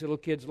into these little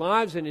kids'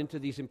 lives and into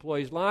these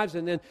employees' lives,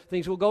 and then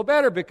things will go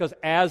better because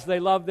as they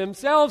love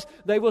themselves,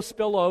 they will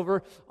spill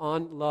over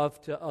on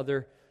love to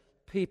other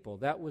people.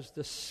 That was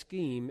the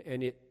scheme,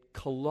 and it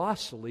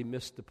colossally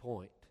missed the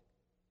point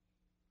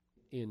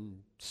in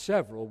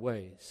several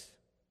ways.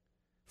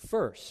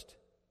 First,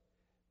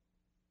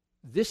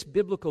 this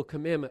biblical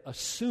commandment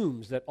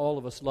assumes that all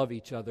of us love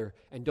each other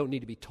and don't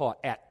need to be taught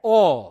at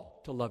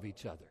all to love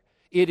each other.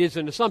 It is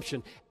an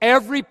assumption.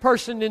 Every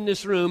person in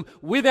this room,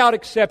 without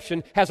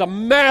exception, has a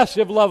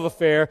massive love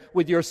affair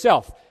with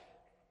yourself.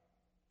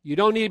 You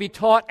don't need to be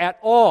taught at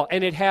all.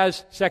 And it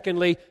has,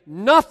 secondly,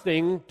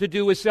 nothing to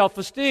do with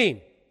self-esteem.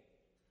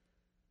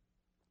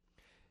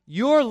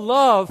 Your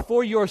love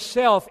for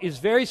yourself is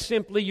very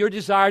simply your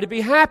desire to be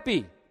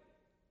happy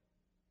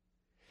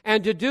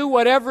and to do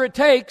whatever it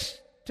takes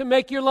to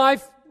make your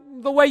life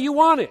the way you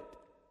want it.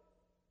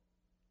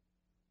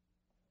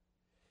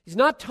 He's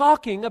not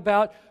talking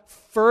about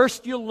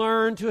first you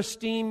learn to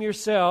esteem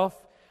yourself,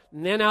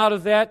 and then out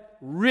of that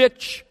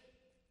rich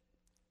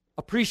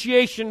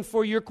appreciation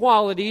for your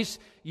qualities,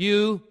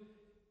 you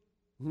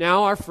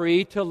now are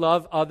free to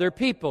love other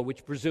people,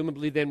 which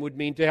presumably then would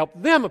mean to help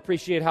them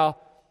appreciate how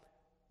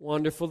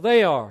wonderful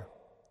they are.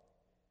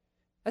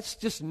 That's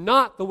just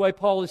not the way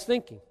Paul is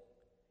thinking.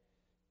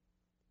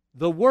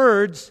 The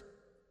words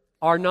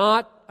are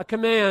not a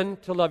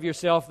command to love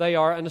yourself, they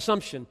are an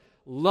assumption.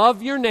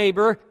 Love your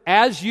neighbor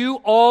as you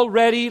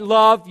already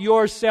love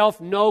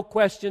yourself, no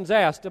questions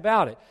asked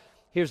about it.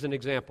 Here's an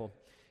example.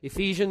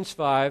 Ephesians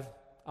 5,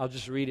 I'll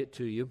just read it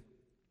to you.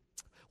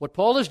 What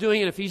Paul is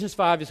doing in Ephesians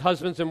 5 is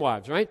husbands and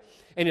wives, right?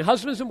 And in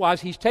husbands and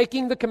wives, he's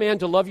taking the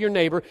command to love your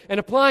neighbor and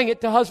applying it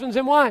to husbands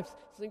and wives.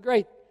 Isn't it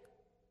great?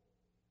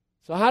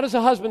 So how does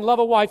a husband love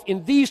a wife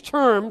in these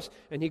terms?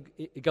 And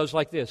it goes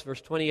like this,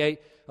 verse 28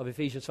 of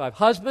Ephesians 5.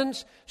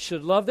 Husbands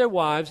should love their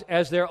wives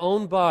as their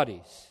own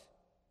bodies.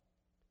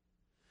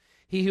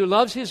 He who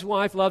loves his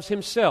wife loves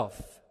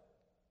himself.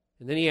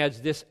 And then he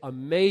adds this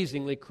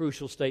amazingly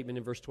crucial statement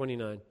in verse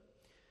 29.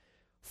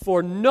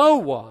 For no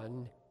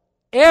one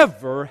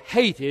ever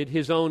hated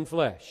his own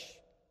flesh,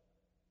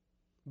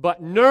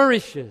 but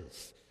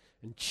nourishes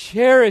and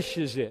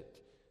cherishes it,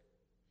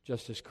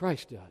 just as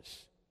Christ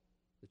does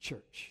the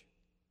church.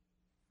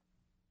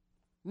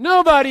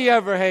 Nobody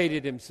ever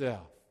hated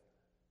himself,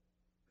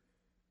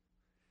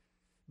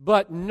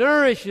 but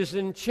nourishes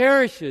and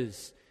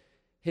cherishes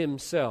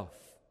himself.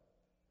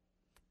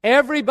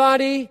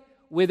 Everybody,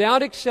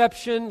 without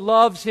exception,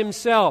 loves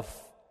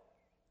himself,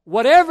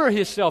 whatever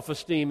his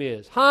self-esteem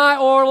is, high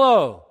or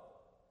low.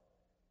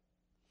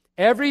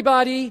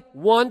 Everybody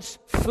wants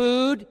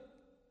food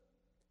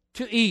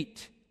to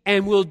eat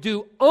and will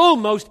do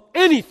almost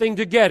anything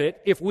to get it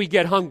if we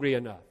get hungry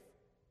enough.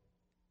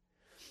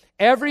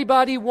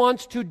 Everybody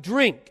wants to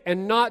drink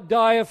and not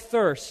die of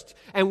thirst,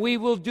 and we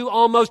will do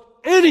almost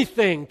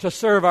anything to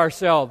serve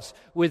ourselves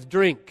with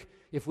drink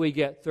if we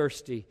get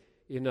thirsty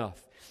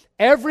enough.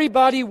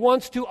 Everybody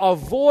wants to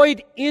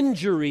avoid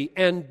injury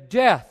and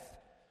death,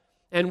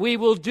 and we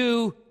will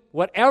do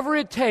whatever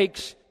it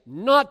takes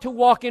not to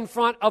walk in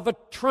front of a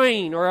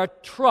train or a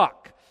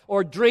truck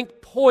or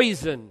drink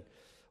poison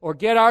or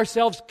get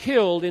ourselves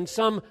killed in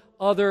some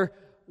other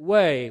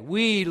way.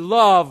 We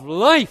love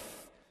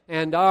life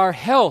and our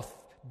health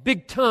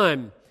big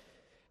time.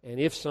 And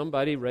if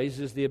somebody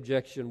raises the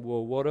objection,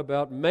 well, what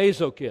about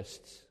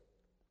masochists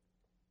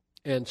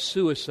and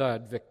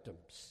suicide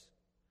victims?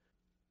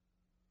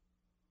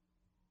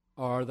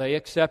 Are they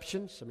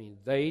exceptions? I mean,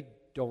 they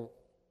don't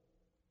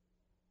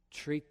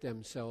treat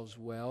themselves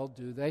well,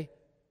 do they?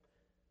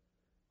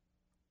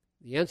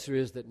 The answer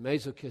is that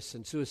masochists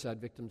and suicide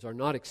victims are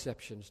not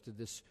exceptions to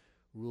this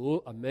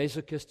rule. A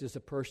masochist is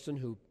a person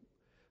who,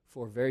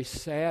 for very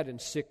sad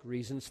and sick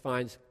reasons,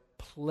 finds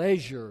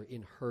pleasure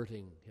in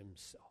hurting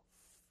himself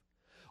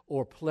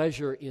or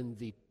pleasure in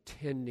the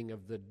tending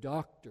of the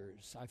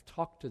doctors. I've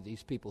talked to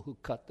these people who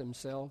cut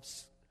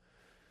themselves.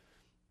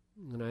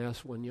 And I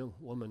asked one young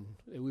woman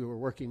that we were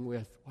working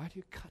with, why do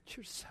you cut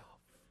yourself?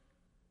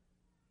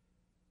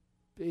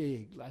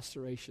 Big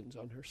lacerations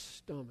on her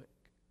stomach.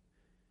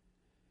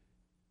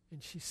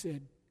 And she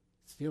said,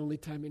 It's the only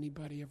time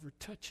anybody ever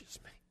touches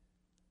me.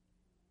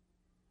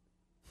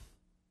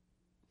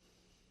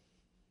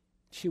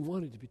 She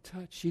wanted to be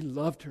touched. She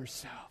loved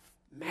herself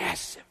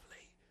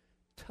massively.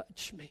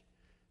 Touch me.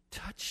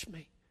 Touch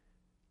me.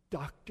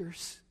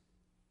 Doctors.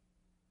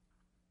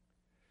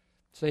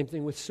 Same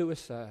thing with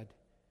suicide.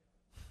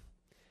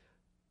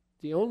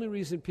 The only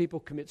reason people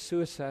commit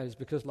suicide is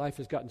because life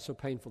has gotten so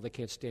painful they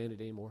can't stand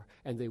it anymore,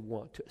 and they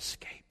want to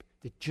escape.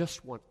 They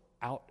just want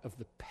out of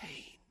the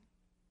pain,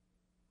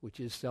 which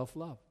is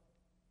self-love.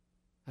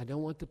 I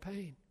don't want the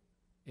pain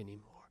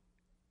anymore.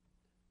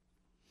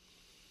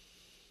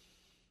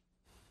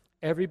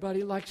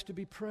 Everybody likes to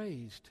be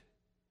praised.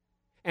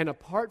 And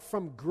apart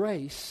from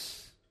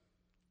grace,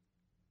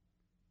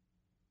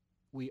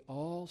 we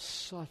all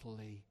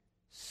subtly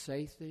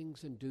say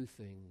things and do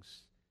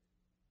things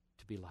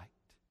to be liked,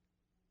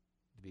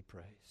 to be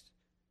praised.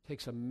 It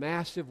takes a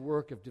massive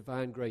work of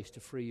divine grace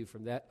to free you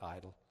from that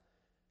idol.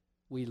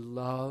 We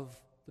love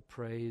the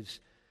praise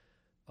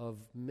of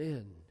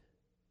men.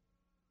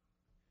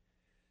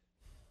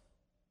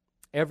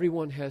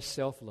 Everyone has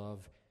self-love.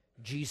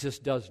 Jesus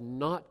does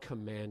not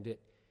command it.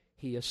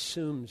 He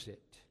assumes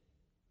it.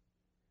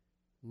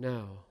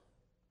 Now,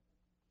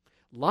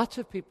 lots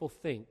of people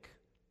think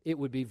it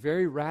would be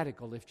very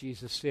radical if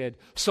Jesus said,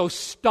 so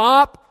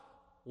stop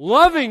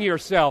loving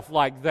yourself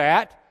like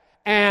that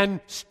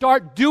and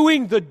start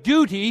doing the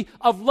duty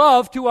of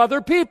love to other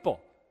people.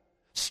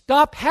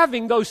 Stop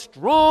having those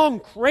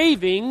strong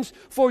cravings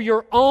for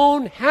your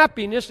own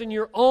happiness and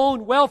your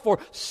own welfare.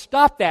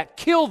 Stop that.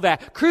 Kill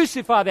that.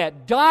 Crucify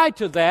that. Die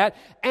to that.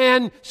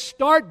 And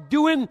start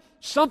doing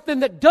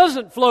something that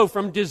doesn't flow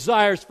from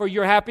desires for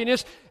your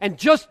happiness and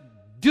just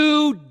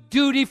do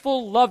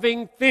dutiful,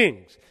 loving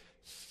things.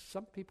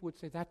 Some people would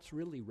say that's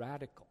really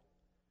radical.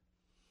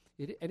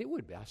 And it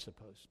would be, I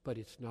suppose. But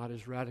it's not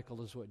as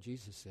radical as what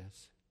Jesus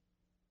says.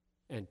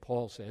 And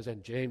Paul says,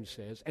 and James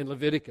says, and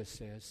Leviticus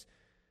says.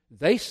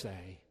 They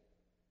say,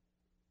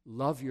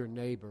 love your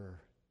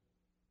neighbor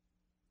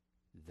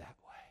that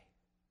way.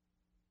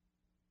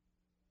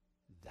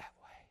 That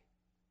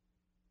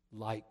way.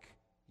 Like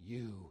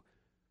you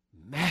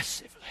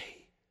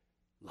massively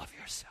love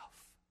yourself.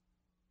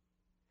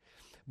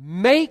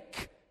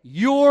 Make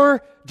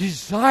your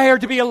desire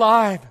to be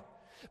alive.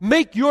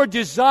 Make your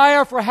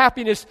desire for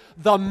happiness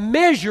the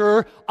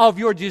measure of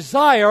your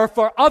desire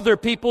for other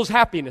people's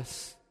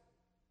happiness.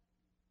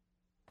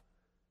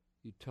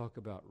 You talk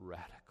about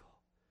radical.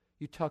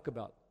 You talk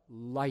about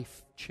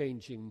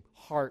life-changing,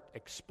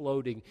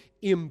 heart-exploding,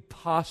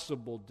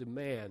 impossible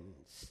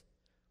demands.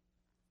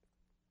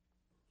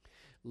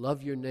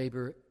 Love your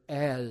neighbor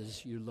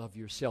as you love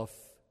yourself.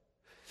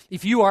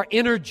 If you are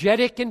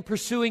energetic in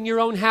pursuing your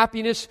own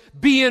happiness,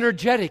 be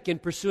energetic in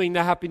pursuing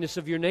the happiness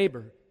of your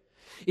neighbor.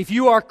 If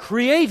you are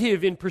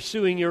creative in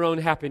pursuing your own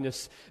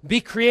happiness,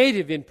 be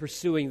creative in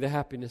pursuing the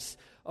happiness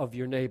of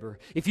your neighbor.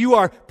 If you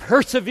are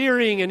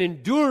persevering and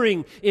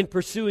enduring in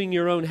pursuing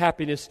your own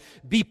happiness,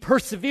 be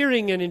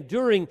persevering and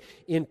enduring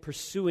in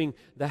pursuing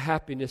the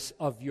happiness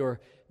of your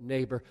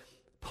neighbor.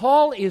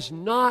 Paul is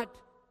not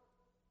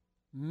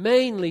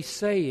mainly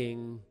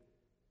saying,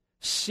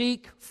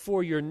 seek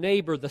for your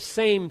neighbor the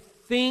same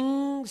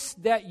things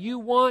that you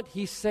want.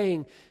 He's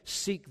saying,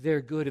 seek their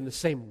good in the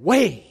same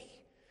way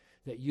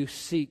that you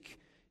seek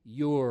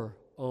your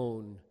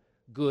own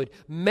good.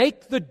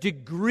 Make the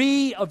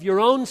degree of your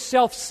own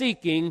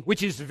self-seeking,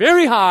 which is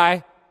very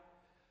high,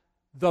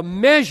 the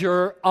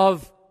measure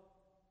of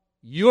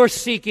your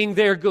seeking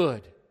their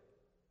good.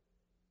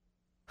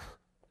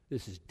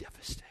 This is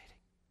devastating.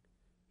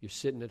 You're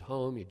sitting at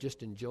home, you're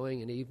just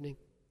enjoying an evening.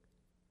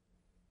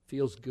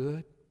 Feels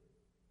good.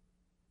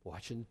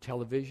 Watching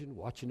television,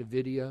 watching a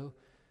video,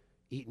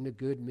 eating a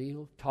good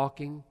meal,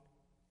 talking.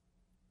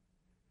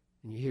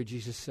 And you hear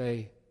Jesus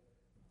say,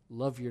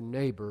 love your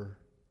neighbor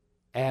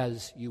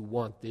as you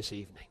want this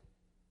evening.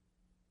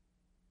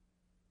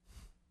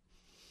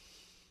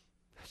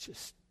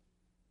 That's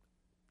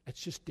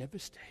just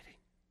devastating.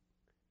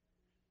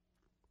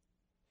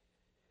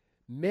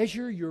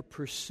 Measure your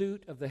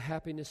pursuit of the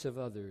happiness of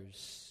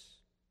others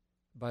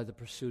by the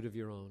pursuit of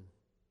your own.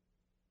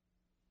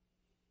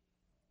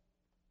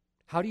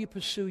 How do you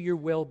pursue your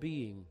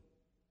well-being?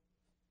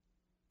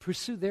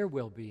 Pursue their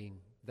well-being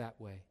that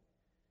way.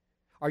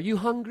 Are you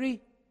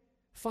hungry?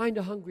 Find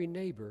a hungry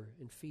neighbor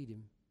and feed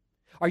him.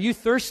 Are you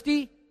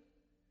thirsty?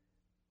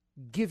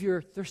 Give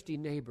your thirsty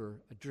neighbor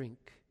a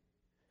drink.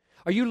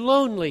 Are you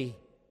lonely?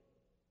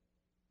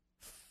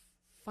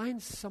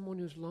 Find someone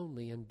who's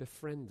lonely and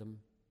befriend them.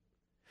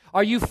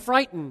 Are you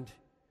frightened?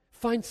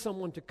 Find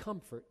someone to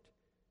comfort.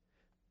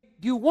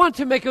 Do you want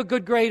to make a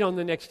good grade on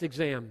the next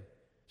exam?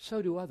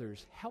 So do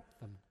others. Help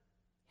them.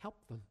 Help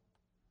them.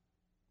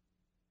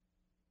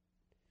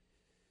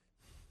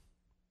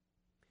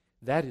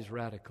 That is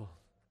radical.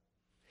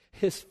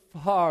 It's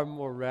far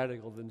more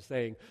radical than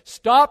saying,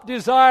 stop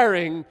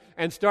desiring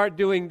and start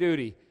doing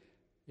duty.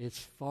 It's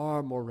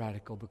far more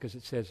radical because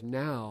it says,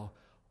 now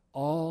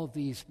all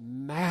these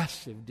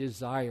massive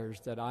desires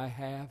that I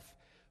have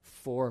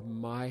for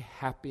my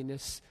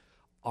happiness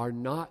are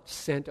not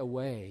sent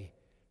away.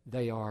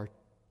 They are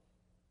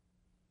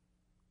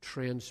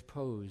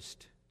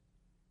transposed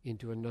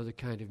into another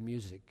kind of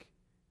music.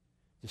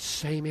 The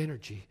same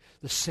energy,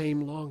 the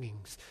same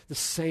longings, the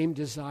same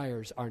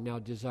desires are now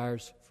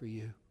desires for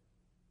you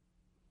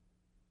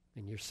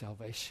and your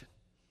salvation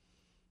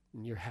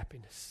and your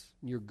happiness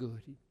and your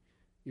good,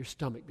 your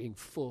stomach being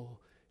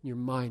full, and your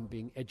mind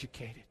being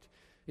educated,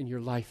 and your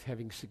life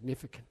having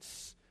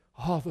significance.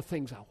 All the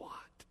things I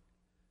want,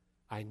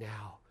 I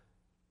now,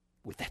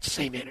 with that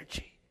same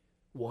energy,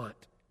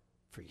 want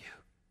for you.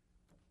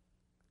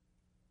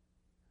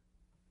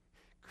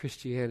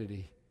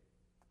 Christianity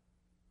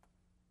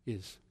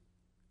is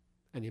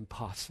an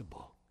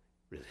impossible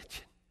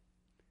religion.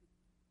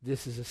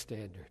 This is a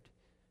standard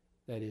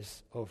that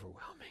is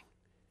overwhelming.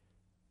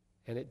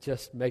 And it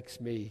just makes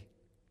me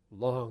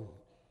long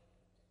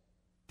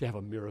to have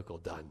a miracle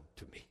done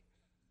to me.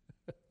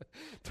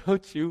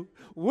 Don't you?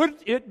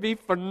 Wouldn't it be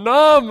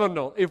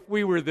phenomenal if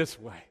we were this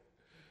way?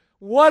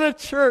 What a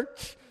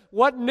church,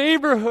 what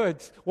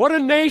neighborhoods, what a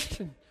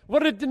nation,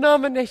 what a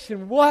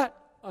denomination, what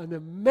an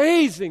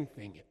amazing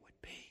thing it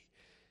would be.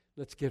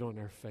 Let's get on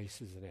our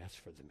faces and ask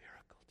for the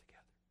miracle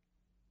together.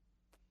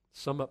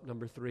 Sum up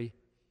number 3.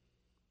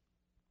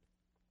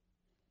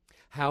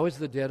 How is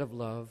the debt of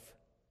love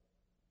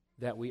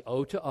that we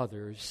owe to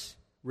others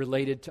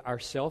related to our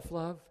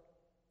self-love?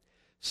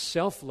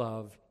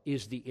 Self-love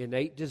is the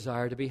innate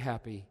desire to be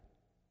happy.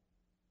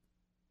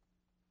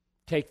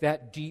 Take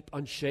that deep,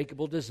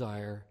 unshakable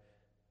desire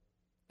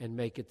and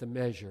make it the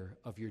measure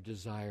of your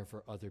desire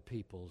for other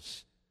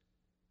people's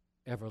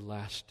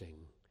everlasting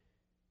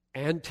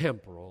and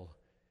temporal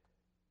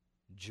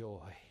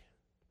joy.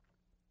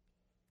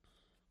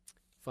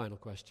 Final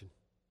question,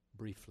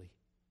 briefly.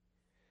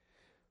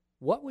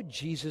 What would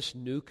Jesus'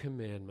 new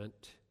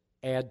commandment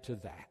add to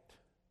that?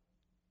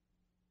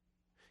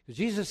 Because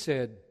Jesus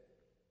said,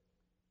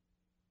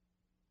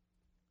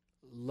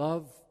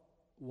 love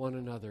one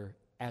another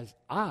as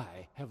I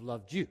have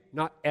loved you.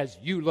 Not as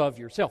you love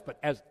yourself, but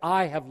as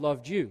I have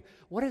loved you.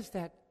 What does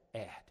that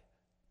add?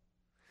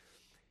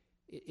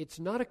 It's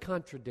not a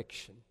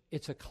contradiction.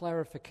 It's a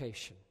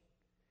clarification.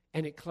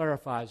 And it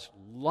clarifies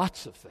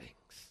lots of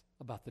things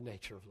about the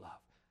nature of love.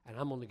 And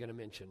I'm only going to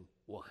mention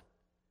one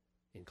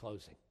in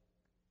closing.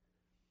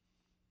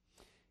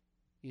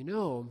 You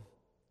know,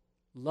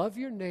 love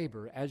your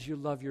neighbor as you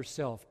love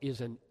yourself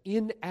is an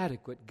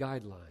inadequate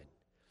guideline.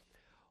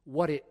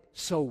 What it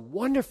so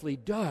wonderfully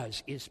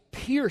does is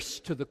pierce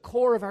to the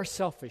core of our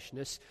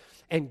selfishness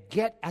and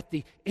get at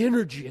the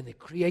energy and the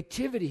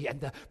creativity and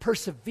the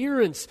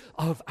perseverance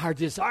of our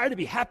desire to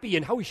be happy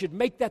and how we should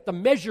make that the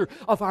measure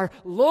of our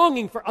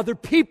longing for other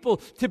people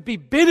to be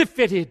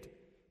benefited.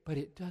 But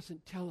it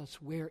doesn't tell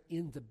us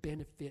wherein the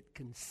benefit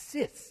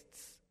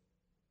consists.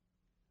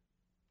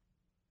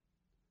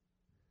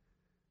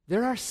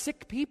 There are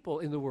sick people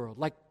in the world,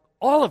 like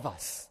all of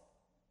us,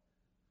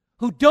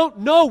 who don't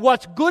know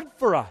what's good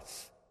for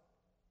us.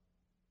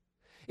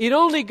 It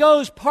only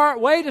goes part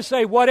way to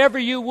say, whatever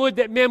you would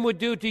that men would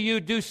do to you,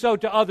 do so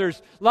to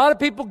others. A lot of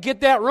people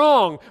get that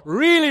wrong,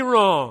 really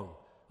wrong.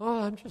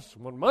 Oh, I just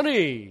want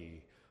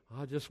money.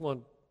 I just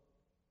want...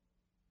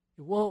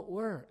 It won't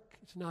work.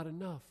 It's not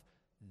enough.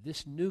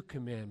 This new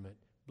commandment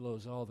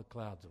blows all the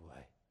clouds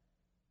away.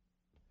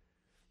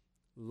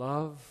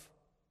 Love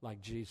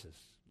like Jesus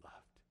loved.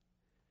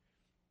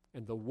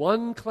 And the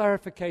one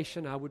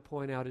clarification I would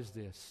point out is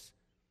this.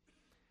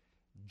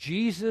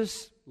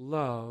 Jesus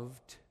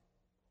loved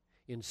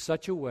in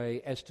such a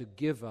way as to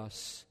give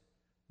us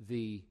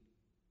the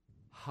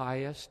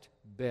highest,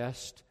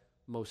 best,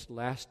 most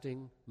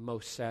lasting,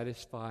 most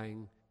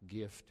satisfying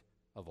gift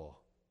of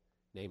all,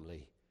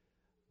 namely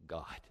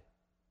God.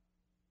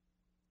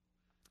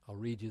 I'll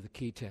read you the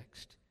key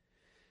text.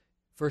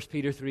 1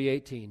 Peter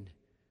 3:18.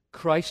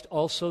 Christ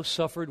also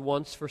suffered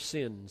once for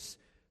sins,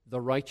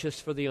 the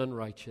righteous for the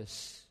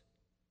unrighteous,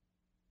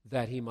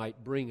 that he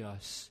might bring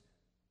us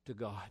to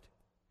God.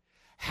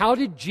 How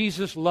did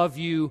Jesus love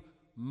you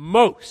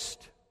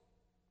most?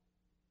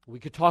 We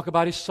could talk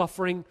about his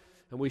suffering,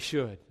 and we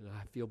should. And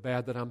I feel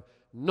bad that I'm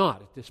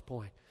not at this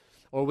point.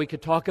 Or we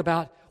could talk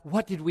about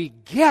what did we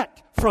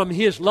get from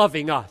his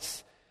loving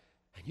us?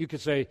 And you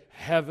could say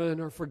heaven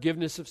or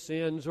forgiveness of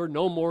sins or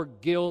no more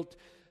guilt.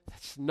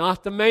 That's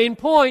not the main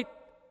point.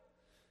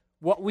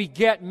 What we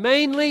get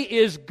mainly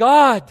is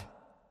God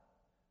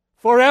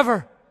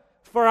forever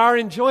for our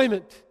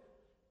enjoyment.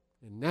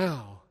 And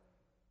now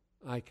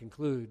I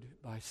conclude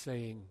by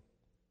saying,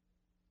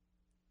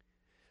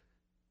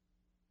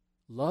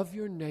 love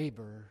your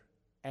neighbor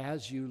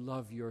as you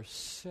love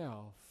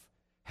yourself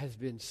has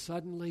been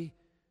suddenly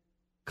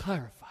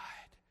clarified.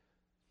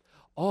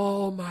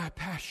 All my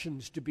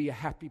passions to be a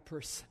happy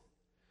person,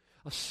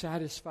 a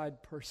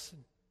satisfied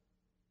person,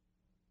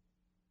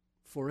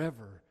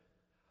 forever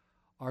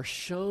are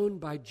shown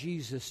by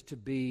Jesus to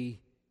be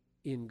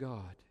in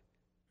God.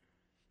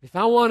 If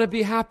I want to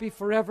be happy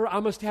forever, I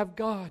must have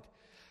God.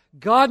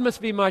 God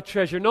must be my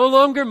treasure. No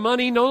longer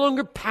money, no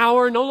longer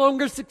power, no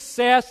longer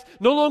success,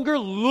 no longer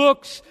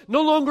looks,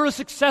 no longer a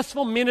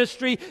successful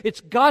ministry. It's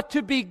got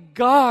to be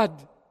God.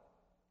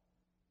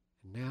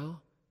 And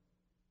now,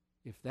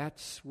 if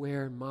that's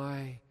where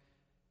my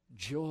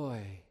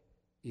joy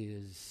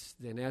is,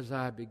 then as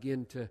I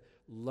begin to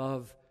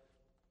love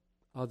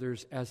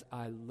others as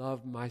I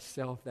love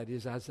myself, that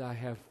is, as I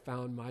have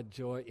found my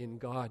joy in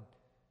God,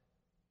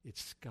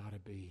 it's got to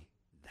be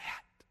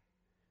that.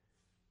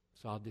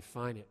 So I'll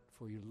define it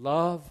for you.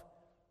 Love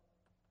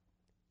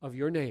of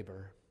your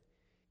neighbor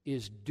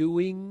is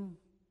doing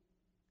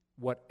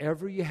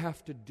whatever you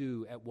have to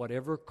do at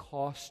whatever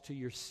cost to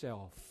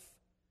yourself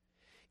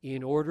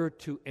in order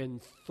to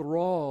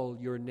enthrall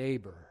your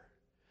neighbor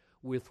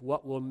with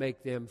what will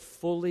make them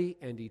fully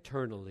and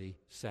eternally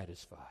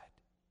satisfied.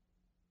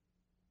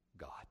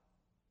 God.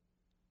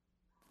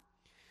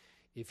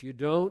 If you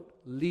don't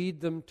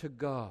lead them to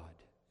God,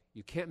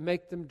 you can't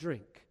make them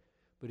drink,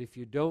 but if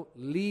you don't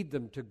lead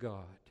them to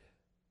God,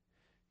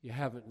 you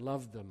haven't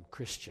loved them,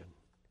 Christian,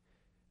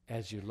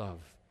 as you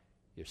love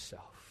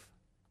yourself.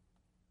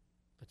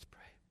 Let's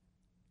pray.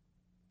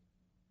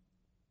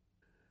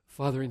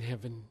 Father in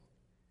heaven,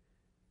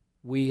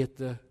 we at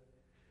the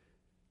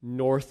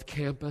North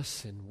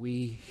Campus and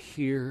we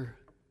here,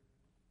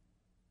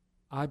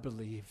 I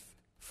believe,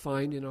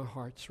 find in our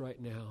hearts right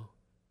now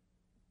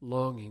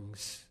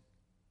longings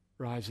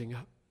rising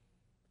up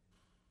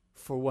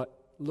for what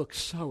looks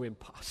so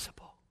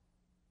impossible.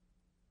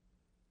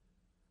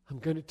 I'm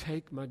going to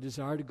take my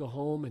desire to go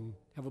home and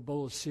have a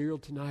bowl of cereal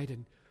tonight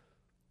and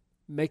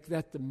make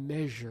that the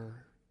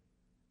measure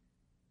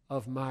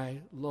of my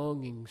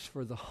longings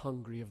for the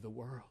hungry of the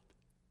world,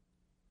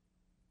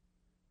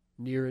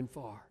 near and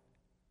far.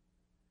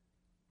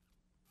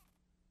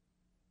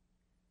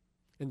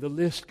 And the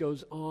list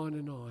goes on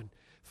and on.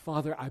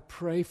 Father, I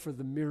pray for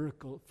the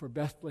miracle for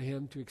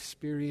Bethlehem to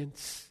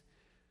experience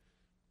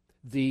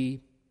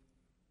the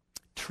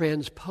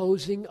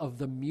transposing of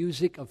the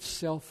music of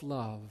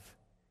self-love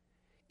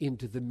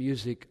into the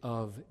music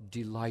of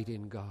delight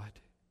in God,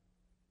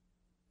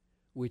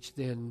 which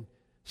then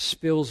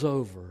spills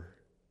over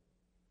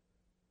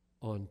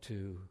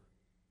onto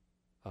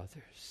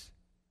others.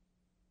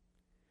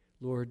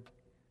 Lord,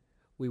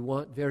 we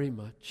want very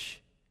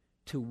much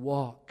to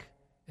walk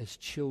as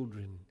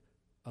children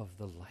of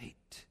the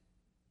light.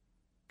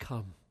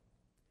 Come,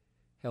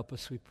 help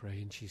us, we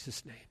pray, in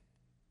Jesus' name.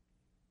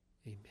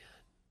 Amen.